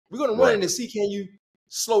 We're going to run it and see, can you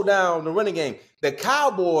slow down the running game? The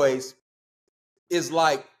Cowboys is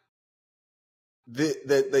like the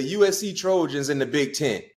USC Trojans in the Big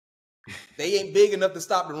Ten. They ain't big enough to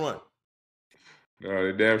stop the run.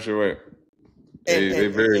 No, they damn sure ain't. They're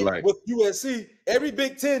very light. With USC, every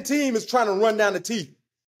Big Ten team is trying to run down the teeth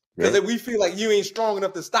because we feel like you ain't strong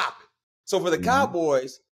enough to stop it. So for the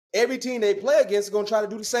Cowboys, every team they play against is going to try to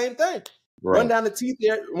do the same thing. Right. Run down the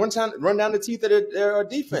teeth of their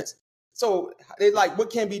defense. So they like, what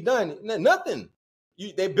can be done? Nothing.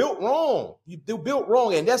 They built wrong. They built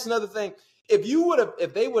wrong, and that's another thing. If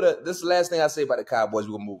they would have, this is the last thing I say about the Cowboys.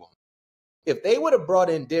 We're gonna move on. if they would have brought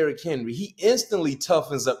in Derrick Henry, he instantly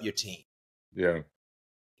toughens up your team. Yeah.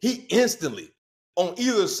 He instantly, on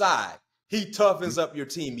either side, he toughens up your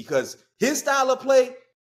team because his style of play,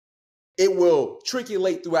 it will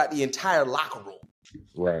triculate throughout the entire locker room.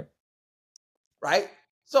 Right. Right?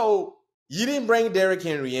 So you didn't bring Derrick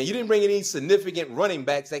Henry in. You didn't bring any significant running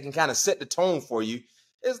backs that can kind of set the tone for you.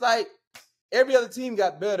 It's like every other team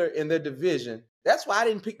got better in their division. That's why I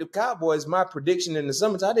didn't pick the Cowboys. My prediction in the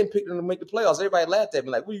summertime, I didn't pick them to make the playoffs. Everybody laughed at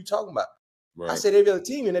me like, what are you talking about? Right. I said every other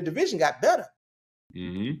team in their division got better.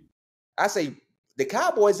 Mm-hmm. I say the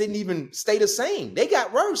Cowboys didn't even stay the same. They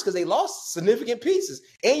got worse because they lost significant pieces.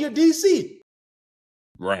 And your DC.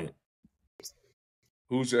 Right.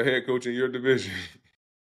 Who's your head coach in your division?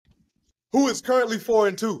 Who is currently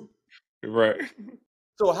 4-2. Right.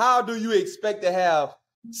 So how do you expect to have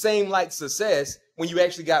same-like success when you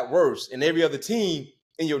actually got worse and every other team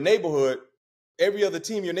in your neighborhood,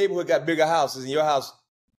 got bigger houses and your house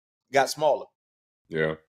got smaller?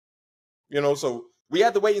 Yeah. So we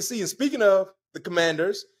have to wait and see. And speaking of the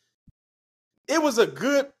Commanders, it was a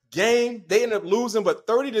good game. They ended up losing, but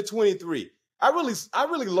 30-23. I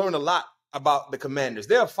really learned a lot about the Commanders.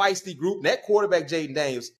 They're a feisty group. And that quarterback, Jaden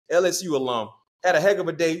Daniels, LSU alum, had a heck of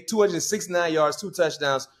a day, 269 yards, 2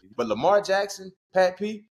 touchdowns. But Lamar Jackson, Pat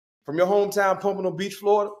P, from your hometown, Pompano Beach,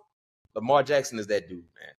 Florida, Lamar Jackson is that dude,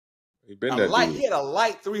 man. He had a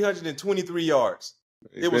light 323 yards.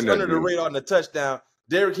 It was under the radar on the touchdown.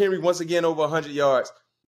 Derrick Henry, once again, over 100 yards.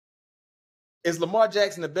 Is Lamar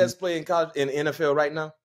Jackson the best player in college in the NFL right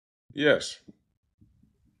now? Yes.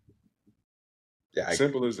 Yeah,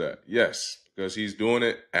 simple as that. Yes, because he's doing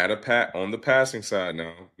it on the passing side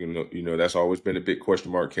now. You know that's always been a big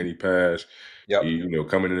question mark. Can he pass? Yep.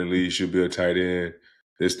 Coming in the league, should be a tight end.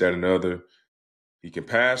 This, that, and other. He can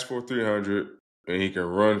pass for 300 and he can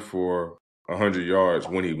run for 100 yards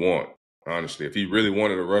when he wants. Honestly, if he really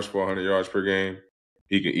wanted to rush for 100 yards per game,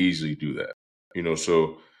 he can easily do that.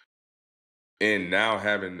 So. And now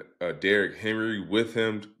having Derrick Henry with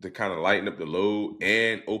him to kind of lighten up the load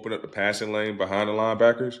and open up the passing lane behind the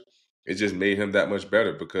linebackers, it just made him that much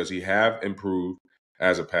better because he have improved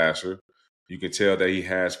as a passer. You can tell that he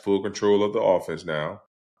has full control of the offense now.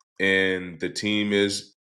 And the team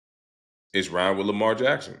is riding with Lamar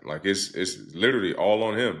Jackson. Like it's literally all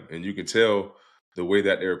on him. And you can tell the way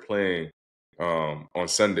that they're playing on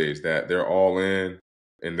Sundays that they're all in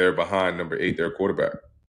and they're behind number 8, their quarterback.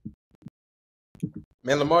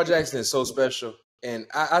 Man, Lamar Jackson is so special. And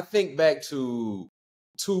I think back to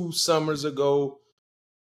 2 summers ago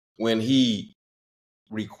when he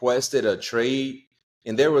requested a trade,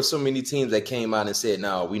 and there were so many teams that came out and said,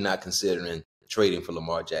 no, we're not considering trading for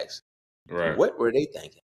Lamar Jackson. Right. What were they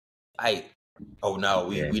thinking?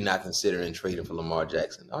 We're not considering trading for Lamar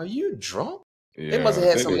Jackson. Are you drunk? Yeah, they must have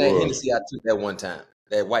had some of that Hennessy I took that one time.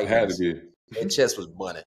 That white Hennessy. Had to be. That chest was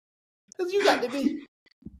bunning. Because you got to be.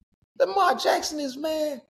 Lamar Jackson is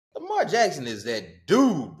that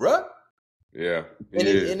dude, bro. Yeah. And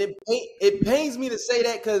it pains me to say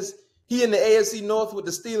that because he in the AFC North with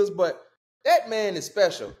the Steelers, but that man is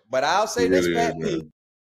special. But I'll say this, Pat P,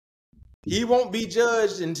 he won't be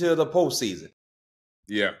judged until the postseason.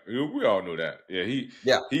 Yeah, we all know that. Yeah, he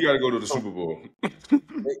got to go to the Super Bowl.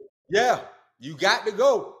 Yeah, you got to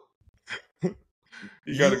go.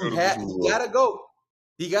 He got to go to the Super Bowl.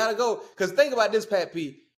 He got to go. Because think about this, Pat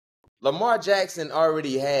P. Lamar Jackson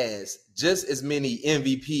already has just as many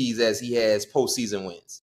MVPs as he has postseason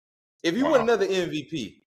wins. If you win another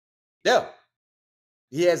MVP,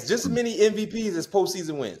 he has just as many MVPs as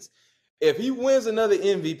postseason wins. If he wins another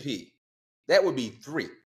MVP, that would be 3.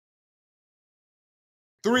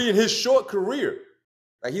 3 in his short career.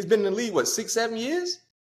 Like he's been in the league, 6-7 years?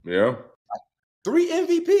 Yeah. 3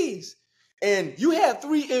 MVPs. And you have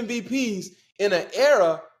 3 MVPs in an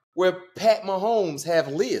era where Pat Mahomes have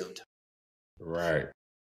lived. Right.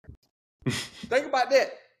 Think about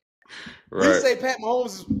that. Right. We say Pat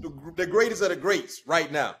Mahomes is the greatest of the greats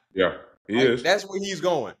right now. Yeah, he is. That's where he's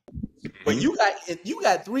going. But you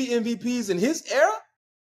got 3 MVPs in his era?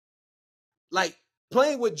 Like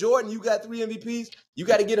playing with Jordan, you got 3 MVPs. You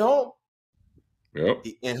got to get home. Yep.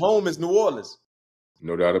 And home is New Orleans.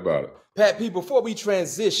 No doubt about it. Pat P, before we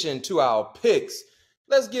transition to our picks,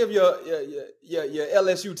 let's give your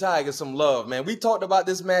LSU Tigers some love, man. We talked about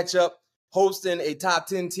this matchup. Hosting a top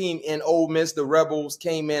 10 team in Ole Miss, the Rebels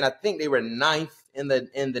came in. I think they were 9th in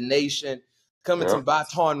the nation. Coming to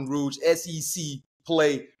Baton Rouge, SEC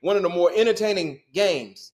play. One of the more entertaining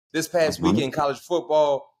games this past week in college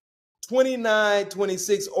football.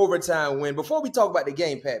 29-26 overtime win. Before we talk about the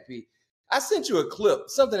game, Pat P, I sent you a clip,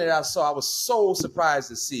 something that I saw. I was so surprised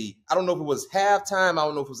to see. I don't know if it was halftime. I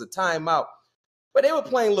don't know if it was a timeout. But they were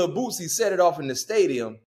playing Lil Bootsy, set it off in the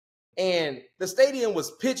stadium. And the stadium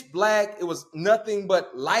was pitch black. It was nothing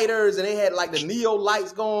but lighters. And they had like the neo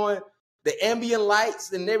lights going, the ambient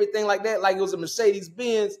lights and everything like that. Like it was a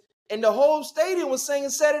Mercedes-Benz. And the whole stadium was singing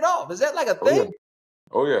Set It Off. Is that like a thing?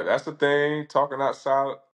 Oh yeah, that's the thing. Talking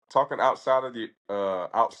outside of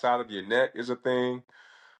your neck is a thing.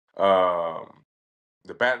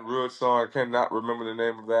 The Baton Rouge song, I cannot remember the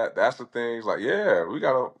name of that. That's the things. Like, yeah, we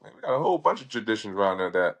got a whole bunch of traditions around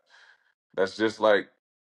there that's just like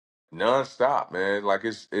nonstop, man. Like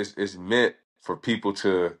it's meant for people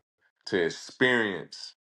to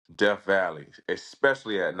experience Death Valley,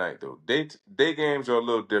 especially at night though. Day games are a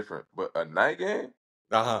little different, but a night game,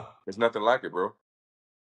 there's nothing like it, bro.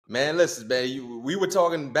 Man, listen, man. We were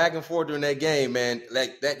talking back and forth during that game, man.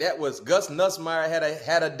 Like that was Gus Nussmeier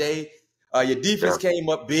had a day. Your defense came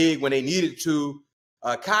up big when they needed to.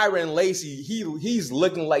 Kyron Lacy, he's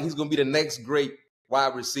looking like he's gonna be the next great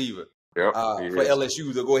wide receiver for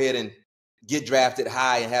LSU to go ahead and get drafted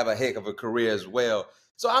high and have a heck of a career as well.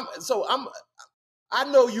 I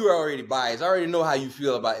know you're already biased. I already know how you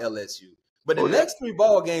feel about LSU. But the next 3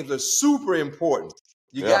 ball games are super important.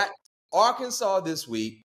 You got Arkansas this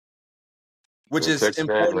week, which is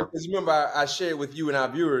important because remember I shared with you and our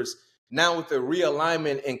viewers, now with the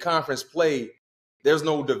realignment in conference play, there's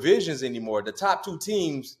no divisions anymore. The top 2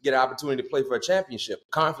 teams get an opportunity to play for a championship,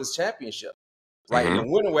 conference championship, right? And the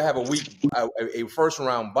winner will have a first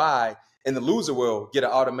round bye, and the loser will get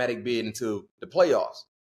an automatic bid into the playoffs.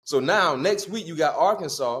 So now next week you got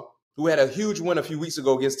Arkansas, who had a huge win a few weeks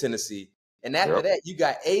ago against Tennessee. And after that, you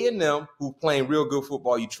got A&M, who playing real good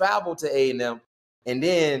football. You travel to A&M, and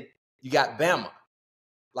then you got Bama.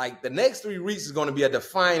 Like the next 3 weeks is going to be a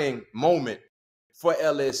defining moment for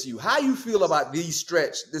LSU. How you feel about this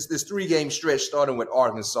 3-game stretch starting with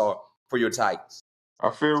Arkansas for your Tigers? I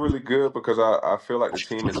feel really good because I feel like the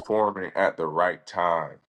team is forming at the right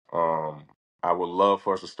time. I would love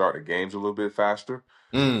for us to start the games a little bit faster.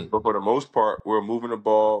 But for the most part, we're moving the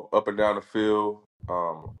ball up and down the field.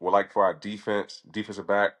 We're like for our defensive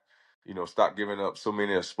back, stop giving up so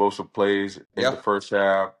many explosive plays in the first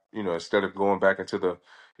half, instead of going back into the,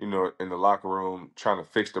 in the locker room trying to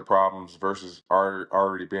fix the problems versus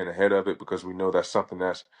already being ahead of it, because we know that's something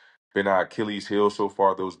that's been our Achilles heel so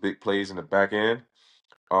far, those big plays in the back end.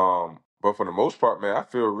 But for the most part, man, I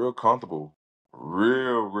feel real comfortable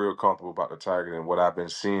about the Tigers and what I've been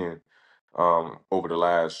seeing over the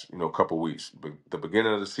last, couple weeks. The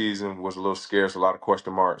beginning of the season was a little scarce, a lot of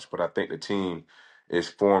question marks, but I think the team is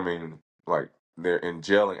forming, like they're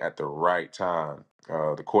gelling at the right time.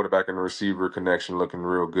 The quarterback and the receiver connection looking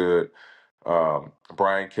real good.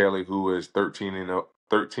 Brian Kelly, who is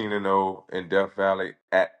 13-0 in Death Valley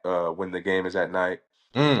at when the game is at night.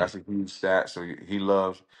 That's a huge stat. So he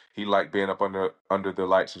liked being up under the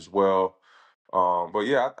lights as well. But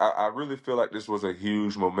yeah, I really feel like this was a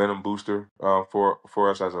huge momentum booster for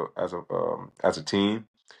us as a team.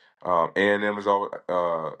 A&M is always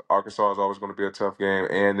Arkansas is always going to be a tough game.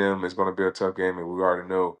 A&M is going to be a tough game, and we already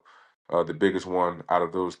know the biggest one out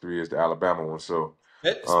of those 3 is the Alabama one. So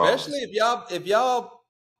especially if y'all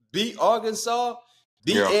beat Arkansas,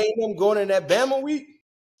 beat A&M going in that Bama week.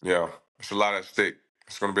 Yeah, it's a lot at stake.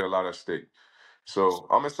 It's going to be a lot at stake. So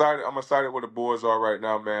I'm excited. I'm excited where the boys are right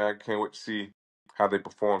now, man. I can't wait to see how they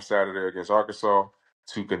perform Saturday against Arkansas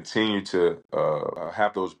to continue to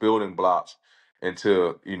have those building blocks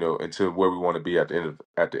into where we want to be at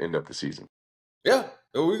the end of the season. Yeah,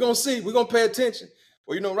 we're gonna see. We're gonna pay attention.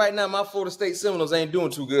 Well, right now my Florida State Seminoles ain't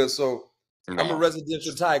doing too good, so I'm a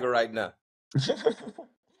residential Tiger right now.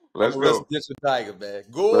 Let's go. Residential Tiger, man.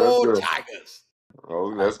 Go Tigers. Oh,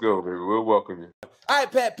 let's go, baby. We'll welcome you. All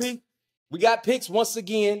right, Pat P. We got picks once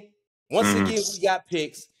again. We got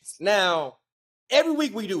picks. Now, every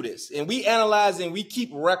week we do this, and we analyze and we keep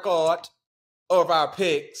record of our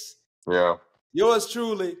picks. Yeah. Yours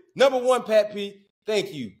truly, number 1, Pat P.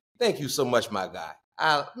 Thank you. Thank you so much, my guy.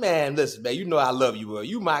 Man, listen, man, you know I love you, bro.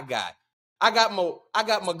 You my guy. I got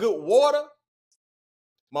my good water,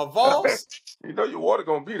 my Voss. You know your water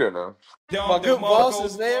gonna be there now. My good Voss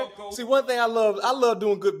is there. See, one thing I love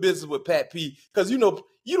doing good business with Pat P. Because you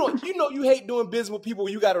hate doing business with people.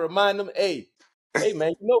 You got to remind them, hey,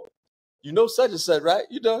 man, you know such and such, right?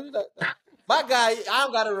 You know, my guy. I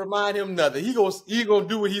don't got to remind him nothing. He gonna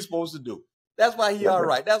do what he's supposed to do. That's why he all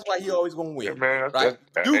right. That's why he always gonna win. Yeah, man, right?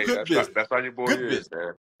 Do good business. That's how your boy good is, business.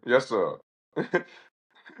 man. Yes, sir.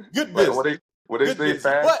 Good business. What they say,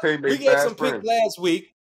 fast pay makes we gave fast some friends. picks last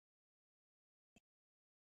week.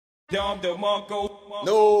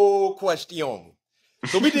 No question.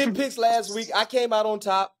 So we did picks last week. I came out on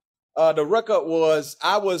top. The record was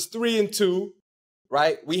I was 3-2,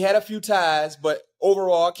 right? We had a few ties, but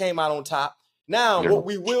overall I came out on top. Now, what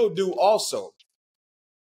we will do also,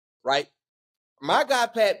 right? My guy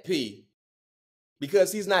Pat P,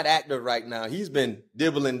 because he's not active right now, he's been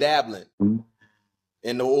dibbling dabbling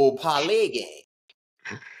in the old parlay game.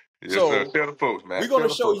 Yes, so tell the folks, man. We're gonna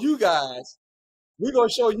show you guys. We're gonna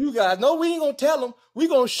show you guys. No, we ain't gonna tell them. We're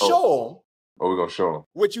gonna show them. Oh, we're gonna show them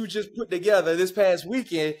what you just put together this past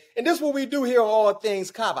weekend. And this is what we do here on All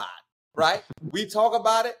Things Kabad, right? We talk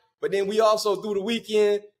about it, but then we also through the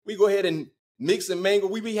weekend, we go ahead and mix and mingle.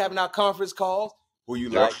 We be having our conference calls. Who you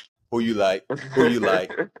like? Who you like? Who you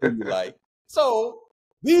like? Who you like? So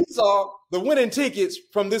these are the winning tickets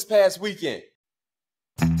from this past weekend.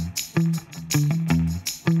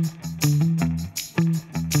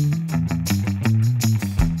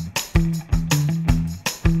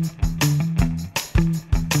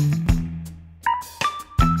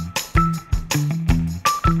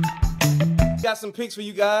 Got some picks for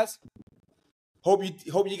you guys. Hope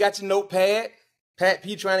you got your notepad. Pat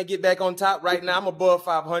P trying to get back on top right now. I'm above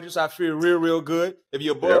 500, so I feel real good. If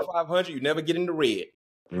you're above 500, you never get in the red.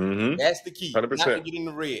 That's the key. 100%. Not to get in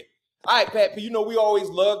the red. All right, Pat P, you know we always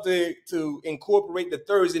love to incorporate the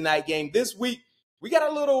Thursday night game. This week, we got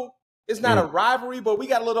a little, it's not a rivalry, but we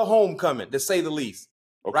got a little homecoming, to say the least.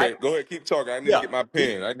 Okay, right? Go ahead, keep talking. I need to get my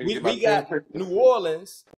pen. We got New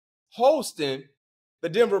Orleans hosting the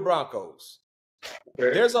Denver Broncos.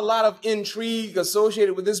 Okay. There's a lot of intrigue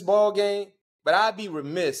associated with this ball game, but I'd be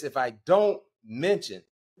remiss if I don't mention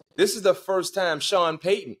this is the first time Sean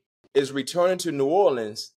Payton is returning to New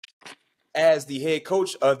Orleans as the head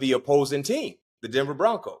coach of the opposing team, the Denver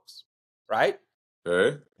Broncos, right?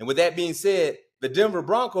 Okay. And with that being said, the Denver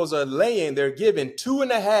Broncos they're giving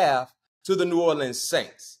 2.5 to the New Orleans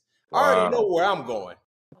Saints. Wow. I already know where I'm going.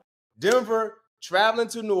 Denver traveling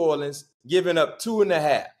to New Orleans, giving up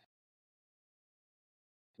 2.5.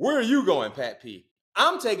 Where are you going, Pat P?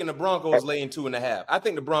 I'm taking the Broncos laying 2.5. I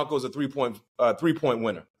think the Broncos are 3-point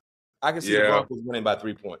winner. I can see the Broncos winning by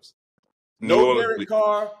 3 points. No Derek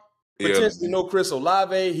Carr, potentially no Chris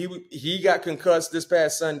Olave. He got concussed this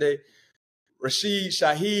past Sunday. Rashid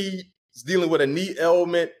Shaheed is dealing with a knee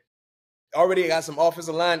ailment. Already got some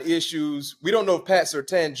offensive line issues. We don't know if Pat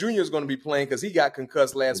Surtain Jr. is going to be playing because he got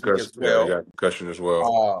concussed last week as well. Yeah, he got concussion as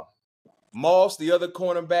well. Moss, the other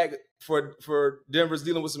cornerback for Denver's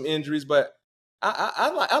dealing with some injuries, but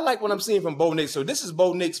I like what I'm seeing from Bo Nix. So this is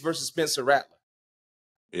Bo Nix versus Spencer Rattler.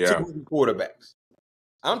 Yeah. 2 quarterbacks.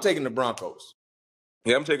 I'm taking the Broncos.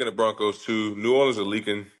 Yeah, I'm taking the Broncos too. New Orleans are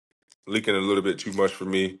leaking a little bit too much for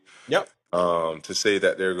me. Yep. To say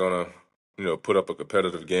that they're gonna, put up a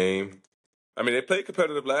competitive game. I mean, they played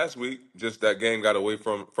competitive last week. Just that game got away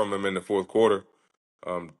from them in the fourth quarter.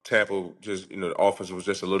 Tampa just, the offense was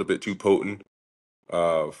just a little bit too potent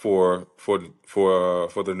for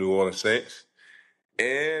the New Orleans Saints.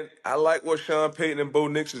 And I like what Sean Payton and Bo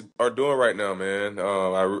Nix are doing right now, man.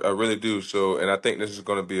 I really do. So, and I think this is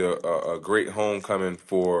going to be a great homecoming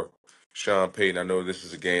for Sean Payton. I know this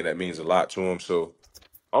is a game that means a lot to him. So,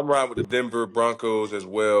 I'm riding with the Denver Broncos as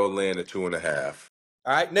well, laying at 2.5.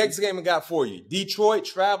 All right, next game I got for you. Detroit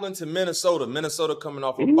traveling to Minnesota. Minnesota coming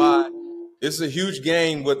off a bye. This is a huge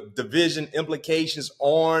game with division implications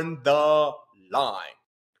on the line.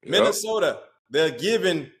 Yep. Minnesota, they're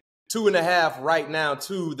giving 2.5 right now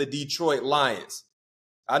to the Detroit Lions.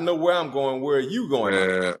 I know where I'm going. Where are you going?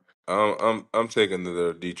 Yeah, I'm taking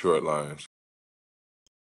the Detroit Lions.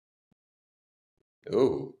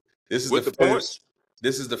 Oh, this is with the first.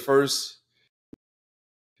 This is the first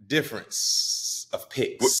difference of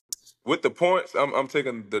picks. With the points, I'm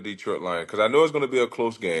taking the Detroit Lions because I know it's going to be a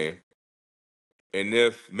close game. And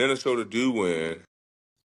if Minnesota do win,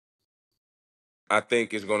 I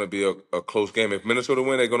think it's going to be a close game. If Minnesota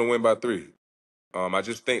win, they're going to win by 3. I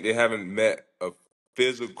just think they haven't met a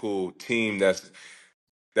physical team that's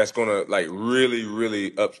going to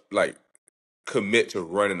really commit to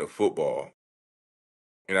running the football.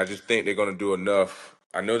 And I just think they're going to do enough.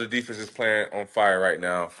 I know the defense is playing on fire right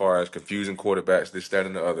now as far as confusing quarterbacks, this, that,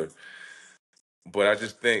 and the other. But I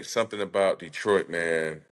just think something about Detroit,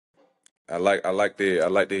 man. I like what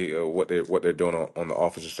they're doing on the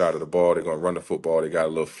offensive side of the ball. They're gonna run the football. They got a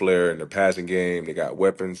little flair in their passing game. They got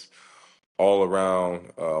weapons all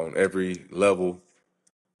around on every level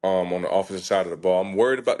on the offensive side of the ball. I'm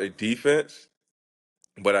worried about their defense,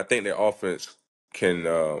 but I think their offense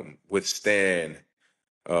can withstand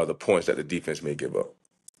the points that the defense may give up.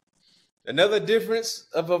 Another difference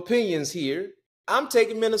of opinions here. I'm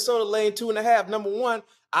taking Minnesota laying 2.5. Number one,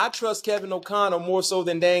 I trust Kevin O'Connell more so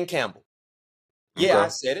than Dan Campbell. Yeah, Okay. I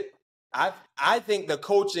said it. I think the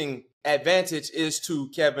coaching advantage is to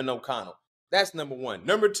Kevin O'Connell. That's number one.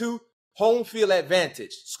 Number two, home field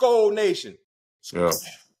advantage. Skol Nation. Yeah.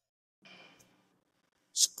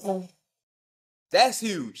 Skol. That's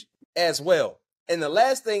huge as well. And the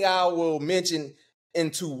last thing I will mention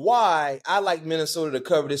into why I like Minnesota to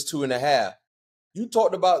cover this 2.5. You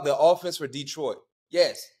talked about the offense for Detroit.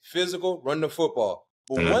 Yes, physical, run the football.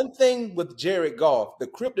 But one thing with Jared Goff, the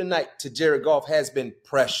kryptonite to Jared Goff has been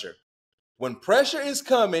pressure. When pressure is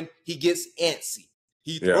coming, he gets antsy.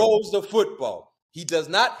 He throws the football. He does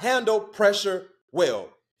not handle pressure well.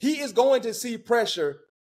 He is going to see pressure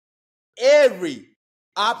every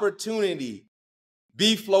opportunity.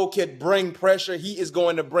 B-Flow can bring pressure. He is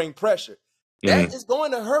going to bring pressure. That is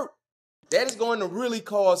going to hurt. That is going to really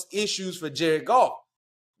cause issues for Jared Goff.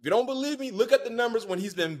 If you don't believe me, look at the numbers when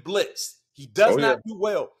he's been blitzed. He does not do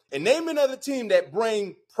well. And name another team that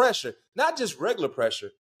bring pressure, not just regular pressure,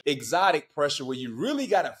 exotic pressure, where you really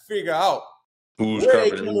got to figure out who's where coming,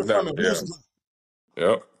 they're coming from and who's not.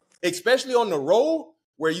 Yep. Especially on the road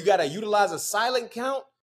where you got to utilize a silent count.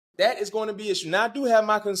 That is going to be an issue. Now, I do have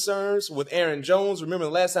my concerns with Aaron Jones. Remember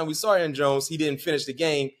the last time we saw Aaron Jones, he didn't finish the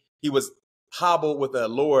game. He was hobbled with a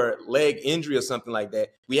lower leg injury or something like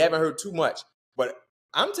that. We haven't heard too much. But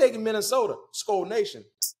I'm taking Minnesota, Skol Nation,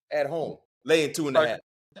 at home, laying 2.5.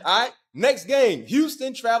 All right, next game,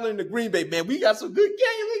 Houston traveling to Green Bay. Man, we got some good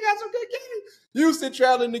games. Houston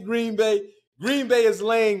traveling to Green Bay. Green Bay is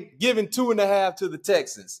giving 2.5 to the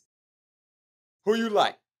Texans. Who you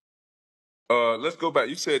like? Let's go back.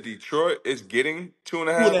 You said Detroit is getting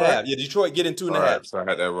 2.5. 2.5. Right? Yeah, Detroit getting 2.5. All right, so I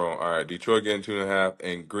had that wrong. All right, Detroit getting 2.5,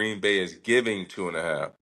 and Green Bay is giving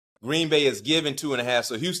 2.5. Green Bay is giving 2.5.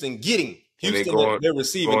 So Houston getting. They're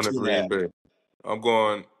receiving going 2.5. to Green Bay. I'm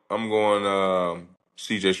going.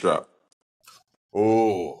 CJ Stroud.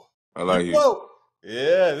 Oh, I like you.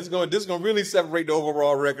 Yeah, this is going to really separate the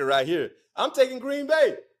overall record right here. I'm taking Green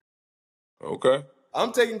Bay. Okay.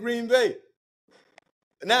 I'm taking Green Bay.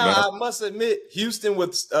 Now, I must admit, Houston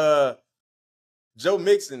with Joe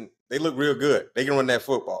Mixon, they look real good. They can run that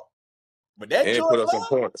football. But that and Jordan put up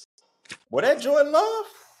some points. Boy, that Jordan Love?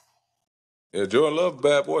 Yeah, Jordan Love,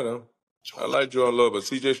 bad boy, though. I like Jordan Love, but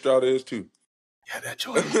CJ Stroud is too. Yeah, that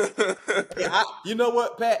Jordan. Yeah, you know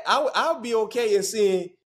what, Pat? I'll be okay in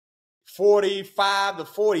seeing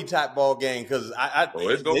 45-40 type ball game because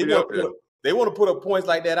it's gonna be up there. They want to put up points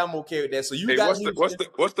like that. I'm okay with that. So you got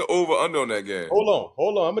what's the over under on that game? Hold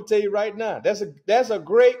on. I'm gonna tell you right now. That's a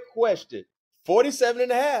great question.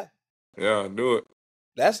 47.5. Yeah, do it.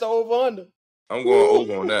 That's the over under. I'm going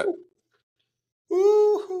over on that.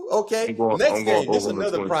 Ooh, okay. Next game. This is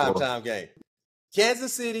another 24. primetime game.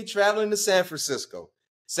 Kansas City traveling to San Francisco.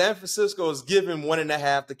 San Francisco is giving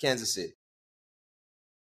 1.5 to Kansas City.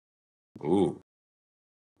 Ooh.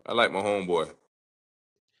 I like my homeboy.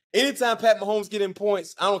 Anytime Pat Mahomes getting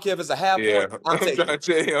points, I don't care if it's a half point. I'm trying to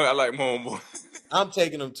tell you, I like my homeboy. I'm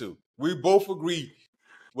taking them too. We both agree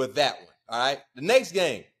with that one. All right. The next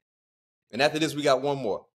game. And after this, we got one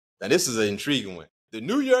more. Now, this is an intriguing one. The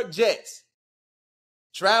New York Jets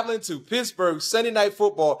traveling to Pittsburgh Sunday Night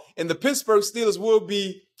Football, and the Pittsburgh Steelers will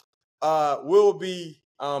be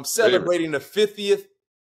celebrating the 50th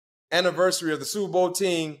anniversary of the Super Bowl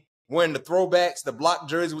team, wearing the throwbacks, the block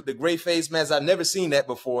jerseys with the gray face masks. I've never seen that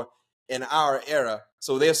before in our era.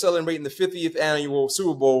 So they're celebrating the 50th annual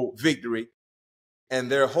Super Bowl victory,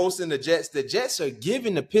 and they're hosting the Jets. The Jets are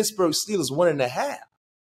giving the Pittsburgh Steelers 1.5.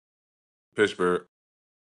 Pittsburgh.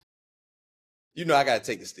 You know I got to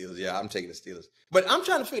take the Steelers. Yeah, I'm taking the Steelers. But I'm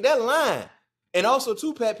trying to figure that line. And also,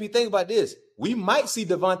 too, Pat P, think about this. We might see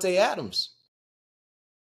Devontae Adams.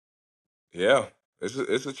 Yeah, it's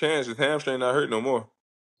a chance. His hamstring not hurt no more.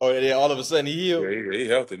 Oh, yeah, all of a sudden he healed? Yeah, he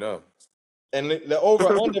healthy now. And the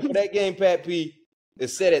over-under for that game, Pat P,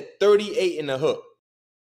 is set at 38 in the hook.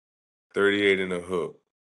 38 in the hook.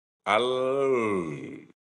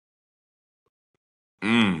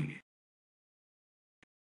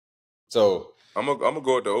 So I'm gonna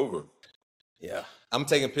go with the over. Yeah, I'm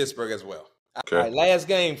taking Pittsburgh as well. Okay. All right, last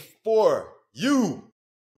game for you.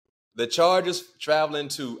 The Chargers traveling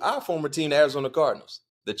to our former team, the Arizona Cardinals.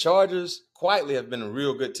 The Chargers quietly have been a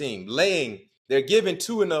real good team. They're giving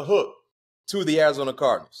 2 in the hook to the Arizona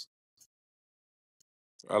Cardinals.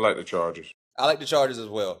 I like the Chargers. I like the Chargers as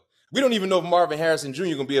well. We don't even know if Marvin Harrison Jr.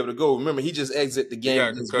 going to be able to go. Remember, he just exited the game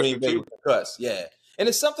against Green Bay with a cuss. Yeah. And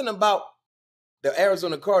it's something about the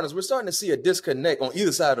Arizona Cardinals. We're starting to see a disconnect on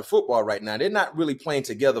either side of the football right now. They're not really playing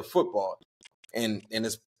together football. And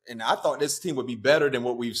I thought this team would be better than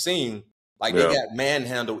what we've seen. Like they got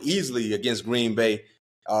manhandled easily against Green Bay.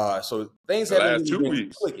 So things The haven't last really 2 been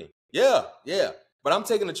weeks. clicking. Yeah. But I'm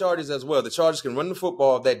taking the Chargers as well. The Chargers can run the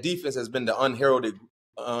football. That defense has been the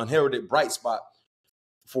unheralded bright spot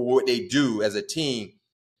for what they do as a team.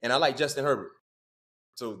 And I like Justin Herbert.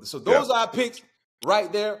 So those are our picks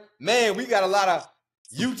right there. Man, we got a lot of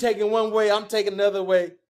you taking one way, I'm taking another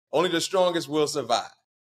way. Only the strongest will survive.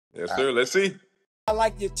 Yes, sir. Let's see. I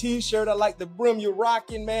like your t-shirt. I like the brim you're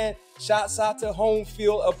rocking, man. Shouts out to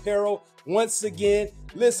Homefield Apparel. Once again,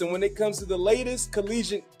 listen, when it comes to the latest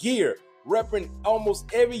collegiate gear, repping almost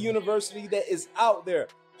every university that is out there,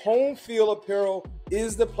 Homefield Apparel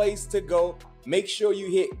is the place to go. Make sure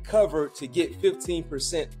you hit covered to get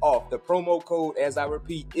 15% off. The promo code, as I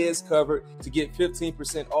repeat, is covered to get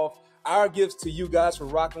 15% off. Our gifts to you guys for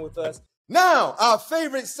rocking with us. Now, our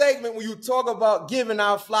favorite segment when you talk about giving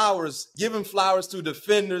flowers to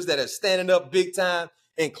defenders that are standing up big time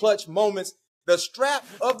in clutch moments, the Strap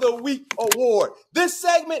of the Week Award. This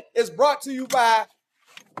segment is brought to you by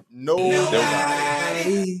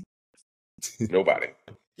Nobody.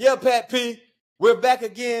 Yeah, Pat P, we're back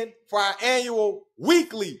again for our annual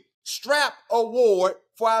weekly Strap Award.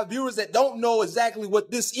 For our viewers that don't know exactly what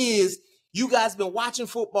this is, you guys been watching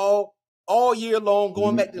football all year long,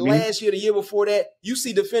 going back to last year, the year before that. You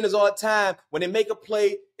see defenders all the time. When they make a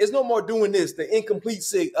play, there's no more doing this, the incomplete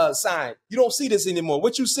sign. You don't see this anymore.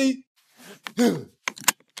 What you see?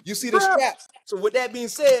 You see the strap. So with that being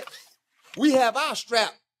said, we have our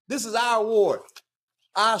strap. This is our award.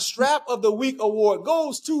 Our Strap of the Week Award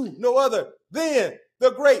goes to no other than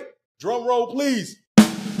the great, drum roll please,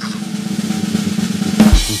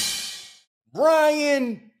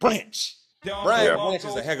 Brian Branch. Brian Branch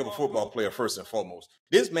is a heck of a football player, first and foremost.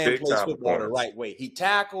 This man plays football the right way. He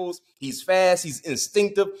tackles, he's fast, he's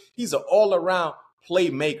instinctive, he's an all-around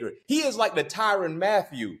playmaker. He is like the Tyrann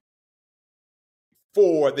Mathieu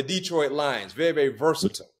for the Detroit Lions. Very, very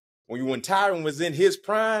versatile. When Tyrann was in his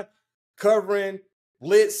prime, covering,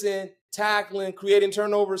 blitzing, tackling, creating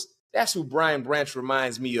turnovers, that's who Brian Branch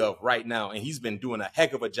reminds me of right now, and he's been doing a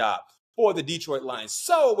heck of a job for the Detroit Lions.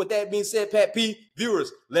 So with that being said, Pat P,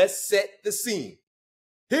 viewers, let's set the scene.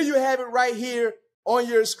 Here you have it right here on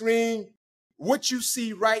your screen. What you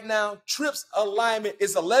see right now, trips alignment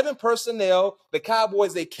is 11 personnel. The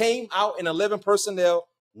Cowboys, they came out in 11 personnel,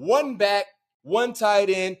 one back, one tight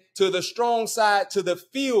end to the strong side, to the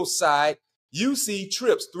field side. You see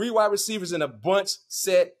trips, 3 wide receivers in a bunch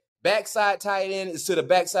set. Backside tight end is to the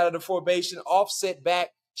backside of the formation, offset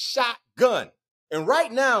back, shotgun. And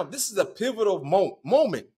right now, this is a pivotal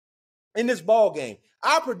moment in this ball game.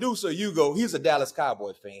 Our producer, Hugo, he's a Dallas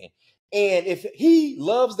Cowboy fan. And if he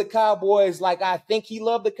loves the Cowboys like I think he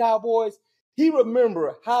loved the Cowboys, he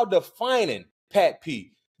remember how defining, Pat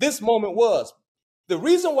P, this moment was. The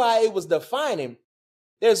reason why it was defining,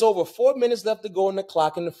 there's over 4 minutes left to go in the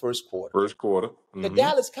clock in the first quarter. The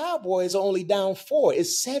Dallas Cowboys are only down 4.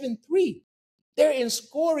 It's 7-3. They're in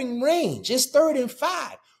scoring range. It's 3rd and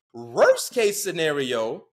 5. Worst case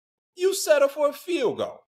scenario, you settle for a field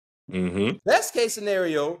goal. Best case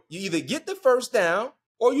scenario, you either get the first down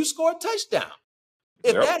or you score a touchdown.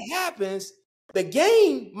 If that happens, the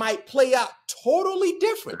game might play out totally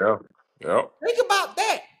different. Think about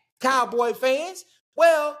that, Cowboy fans.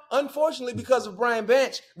 Well, unfortunately, because of Brian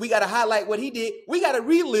Branch, we got to highlight what he did. We got to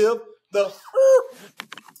relive the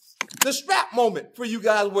strap moment for you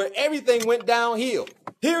guys where everything went downhill.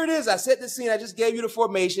 Here it is. I set the scene. I just gave you the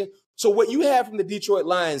formation. So what you have from the Detroit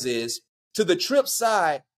Lions is, to the trip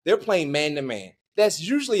side, they're playing man-to-man. That's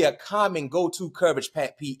usually a common go-to coverage,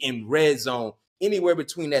 Pat P, in red zone, anywhere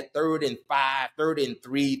between that 3rd and 5, 3rd and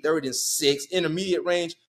 3, 3rd and 6, intermediate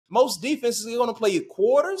range. Most defenses are going to play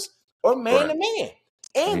quarters or man-to-man.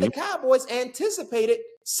 And the Cowboys anticipated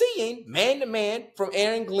seeing man-to-man from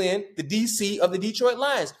Aaron Glenn, the DC of the Detroit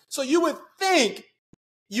Lions. So you would think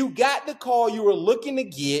you got the call you were looking to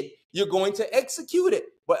get, you're going to execute it.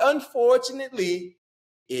 But unfortunately,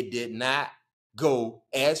 it did not go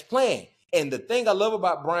as planned. And the thing I love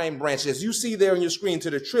about Brian Branch, as you see there on your screen to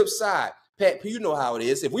the trip side, Pat P, you know how it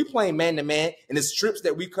is. If we playing man-to-man and it's trips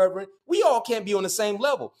that we covering, we all can't be on the same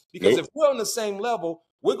level. Because if we're on the same level,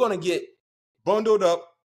 we're going to get bundled up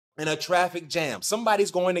in a traffic jam.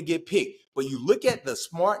 Somebody's going to get picked. But you look at the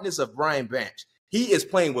smartness of Brian Branch. He is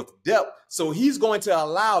playing with depth. So he's going to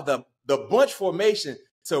allow the bunch formation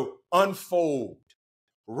to unfold,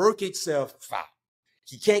 work itself out.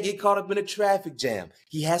 He can't get caught up in a traffic jam.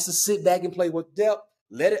 He has to sit back and play with depth,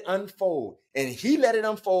 let it unfold. And he let it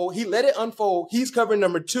unfold. He let it unfold. He's covering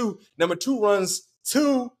number 2. Number 2 runs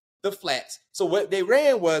to the flats. So what they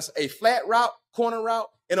ran was a flat route, corner route,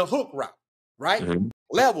 and a hook route, right?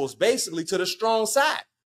 Levels basically to the strong side.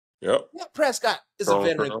 Yep. Yeah, Prescott is a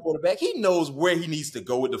veteran quarterback. He knows where he needs to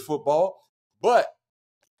go with the football. But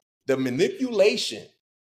the manipulation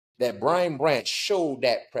that Brian Branch showed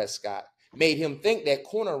that Prescott made him think that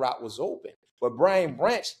corner route was open. But Brian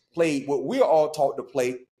Branch played what we're all taught to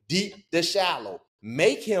play, deep to shallow.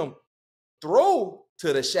 Make him throw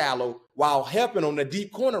to the shallow while helping on the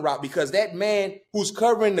deep corner route, because that man who's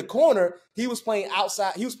covering the corner, he was playing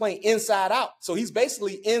outside, he was playing inside out. So he's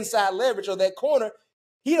basically inside leverage of that corner.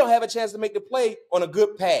 He don't have a chance to make the play on a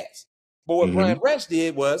good pass. But what Brian Branch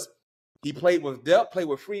did was he played with depth, played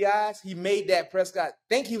with free eyes. He made that Prescott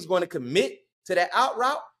think he was going to commit to that out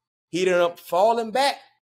route. He ended up falling back,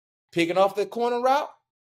 picking off the corner route.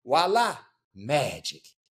 Voila, magic.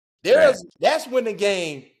 That's when the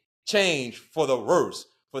game changed for the worse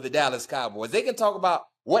for the Dallas Cowboys. They can talk about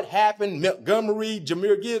what happened, Montgomery,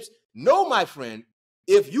 Jahmyr Gibbs. No, my friend,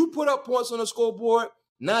 if you put up points on the scoreboard,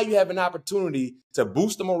 now you have an opportunity to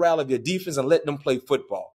boost the morale of your defense and let them play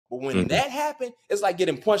football. But when that happened, it's like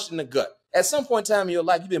getting punched in the gut. At some point in time in your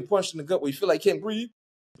life, you've been punched in the gut where you feel like you can't breathe.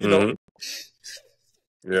 You know?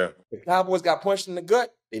 Yeah. The Cowboys got punched in the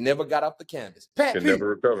gut. They never got off the canvas. Pat, Can never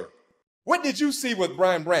recover. What did you see with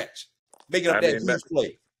Brian Branch making up that huge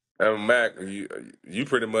play? Mac, you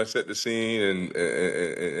pretty much set the scene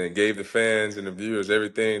and gave the fans and the viewers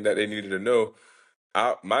everything that they needed to know.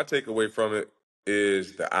 My takeaway from it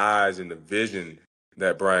is the eyes and the vision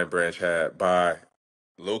that Brian Branch had by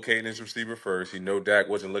locating his receiver first. He knew Dak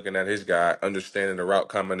wasn't looking at his guy, understanding the route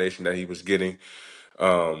combination that he was getting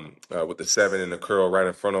with the 7 and the curl right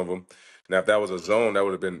in front of him. Now, if that was a zone, that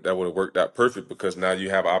would have worked out perfect, because now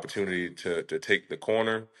you have an opportunity to take the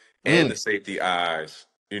corner and the safety eyes,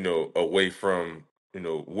 away from,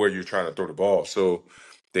 where you're trying to throw the ball. So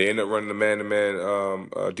they end up running the man-to-man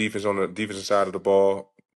defense on the defensive side of the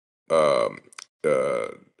ball.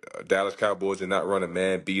 Dallas Cowboys did not run a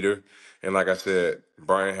man beater. And like I said,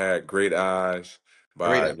 Brian had great eyes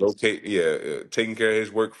by taking care of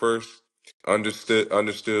his work first, understood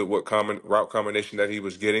what route combination that he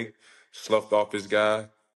was getting, sloughed off his guy,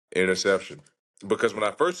 interception. Because when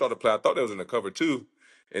I first saw the play, I thought they was in the cover 2.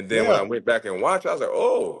 And then when I went back and watched, I was like,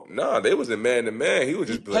 "Oh, no, they was in man to man. He was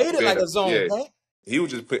just played it like a zone. Yeah, he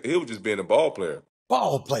was just being a ball player.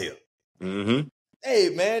 Ball player. Hey,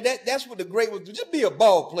 man, that's what the great was. Just be a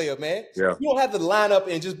ball player, man. Yeah. You don't have to line up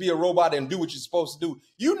and just be a robot and do what you're supposed to do.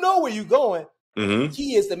 You know where you're going. The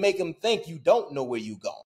key is to make them think you don't know where you're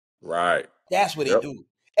going. Right. That's what they do.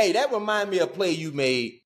 Hey, that reminds me of a play you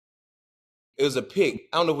made. It was a pick.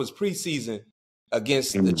 I don't know if it was preseason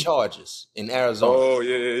against the Chargers in Arizona. Oh,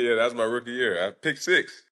 yeah. That was my rookie year. I picked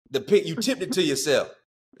 6. The pick, you tipped it to yourself.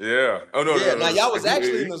 Yeah. Oh, no. Now, y'all was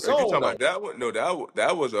actually in the zone. You talking about that one? No,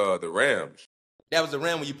 that was the Rams. That was the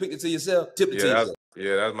Ram when you picked it to yourself? Tipped it to yourself.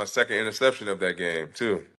 That was my second interception of that game,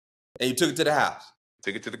 too. And you took it to the house?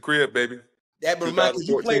 Took it to the crib, baby. That reminds me,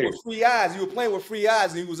 you played with free eyes. You were playing with free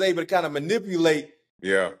eyes, and you was able to kind of manipulate.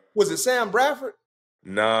 Yeah. Was it Sam Bradford?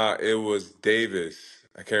 Nah, it was Davis.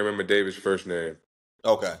 I can't remember Davis' first name.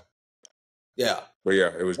 Okay. Yeah. But yeah,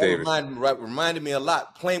 it was Davis. Reminded me a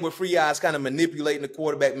lot. Playing with free eyes, kind of manipulating the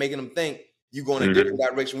quarterback, making them think you're going in a different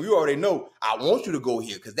direction. We already know, I want you to go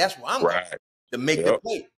here because that's where I'm going. To make the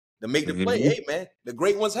play. To make the play. Hey, man, the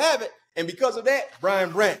great ones have it. And because of that,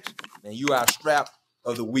 Brian Branch, man, you are Strap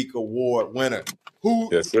of the Week award winner.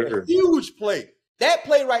 Yes, sir. Huge play. That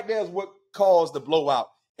play right there is what caused the blowout,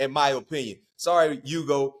 in my opinion. Sorry,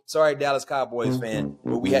 Hugo. Sorry, Dallas Cowboys fan.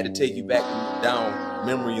 But we had to take you back down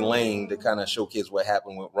memory lane to kind of showcase what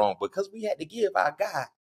happened went wrong. Because we had to give our guy,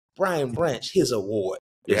 Brian Branch, his award.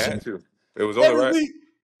 You had to. It was only right. Week,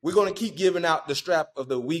 we're going to keep giving out the Strap of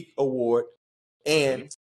the Week award.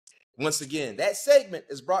 And once again, that segment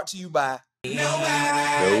is brought to you by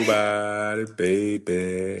Nobody,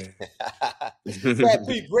 baby. Pat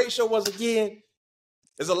P, great show once again.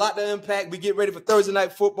 There's a lot to unpack. We get ready for Thursday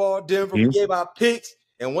Night Football. Denver, we gave our picks.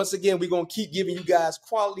 And once again, we're going to keep giving you guys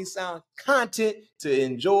quality sound content to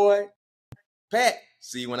enjoy. Pat,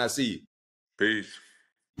 see you when I see you. Peace.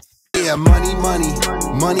 Yeah, money. Ain't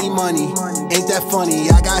that funny?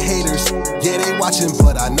 I got haters. Yeah, they watching,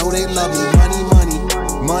 but I know they love me.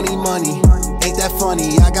 Money. Ain't that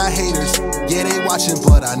funny? I got haters. Yeah, they watching,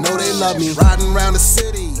 but I know they love me. Riding around the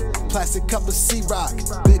city, plastic cup of C-Rock.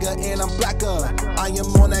 Bigger and I'm blacker. I am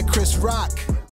on that Chris Rock.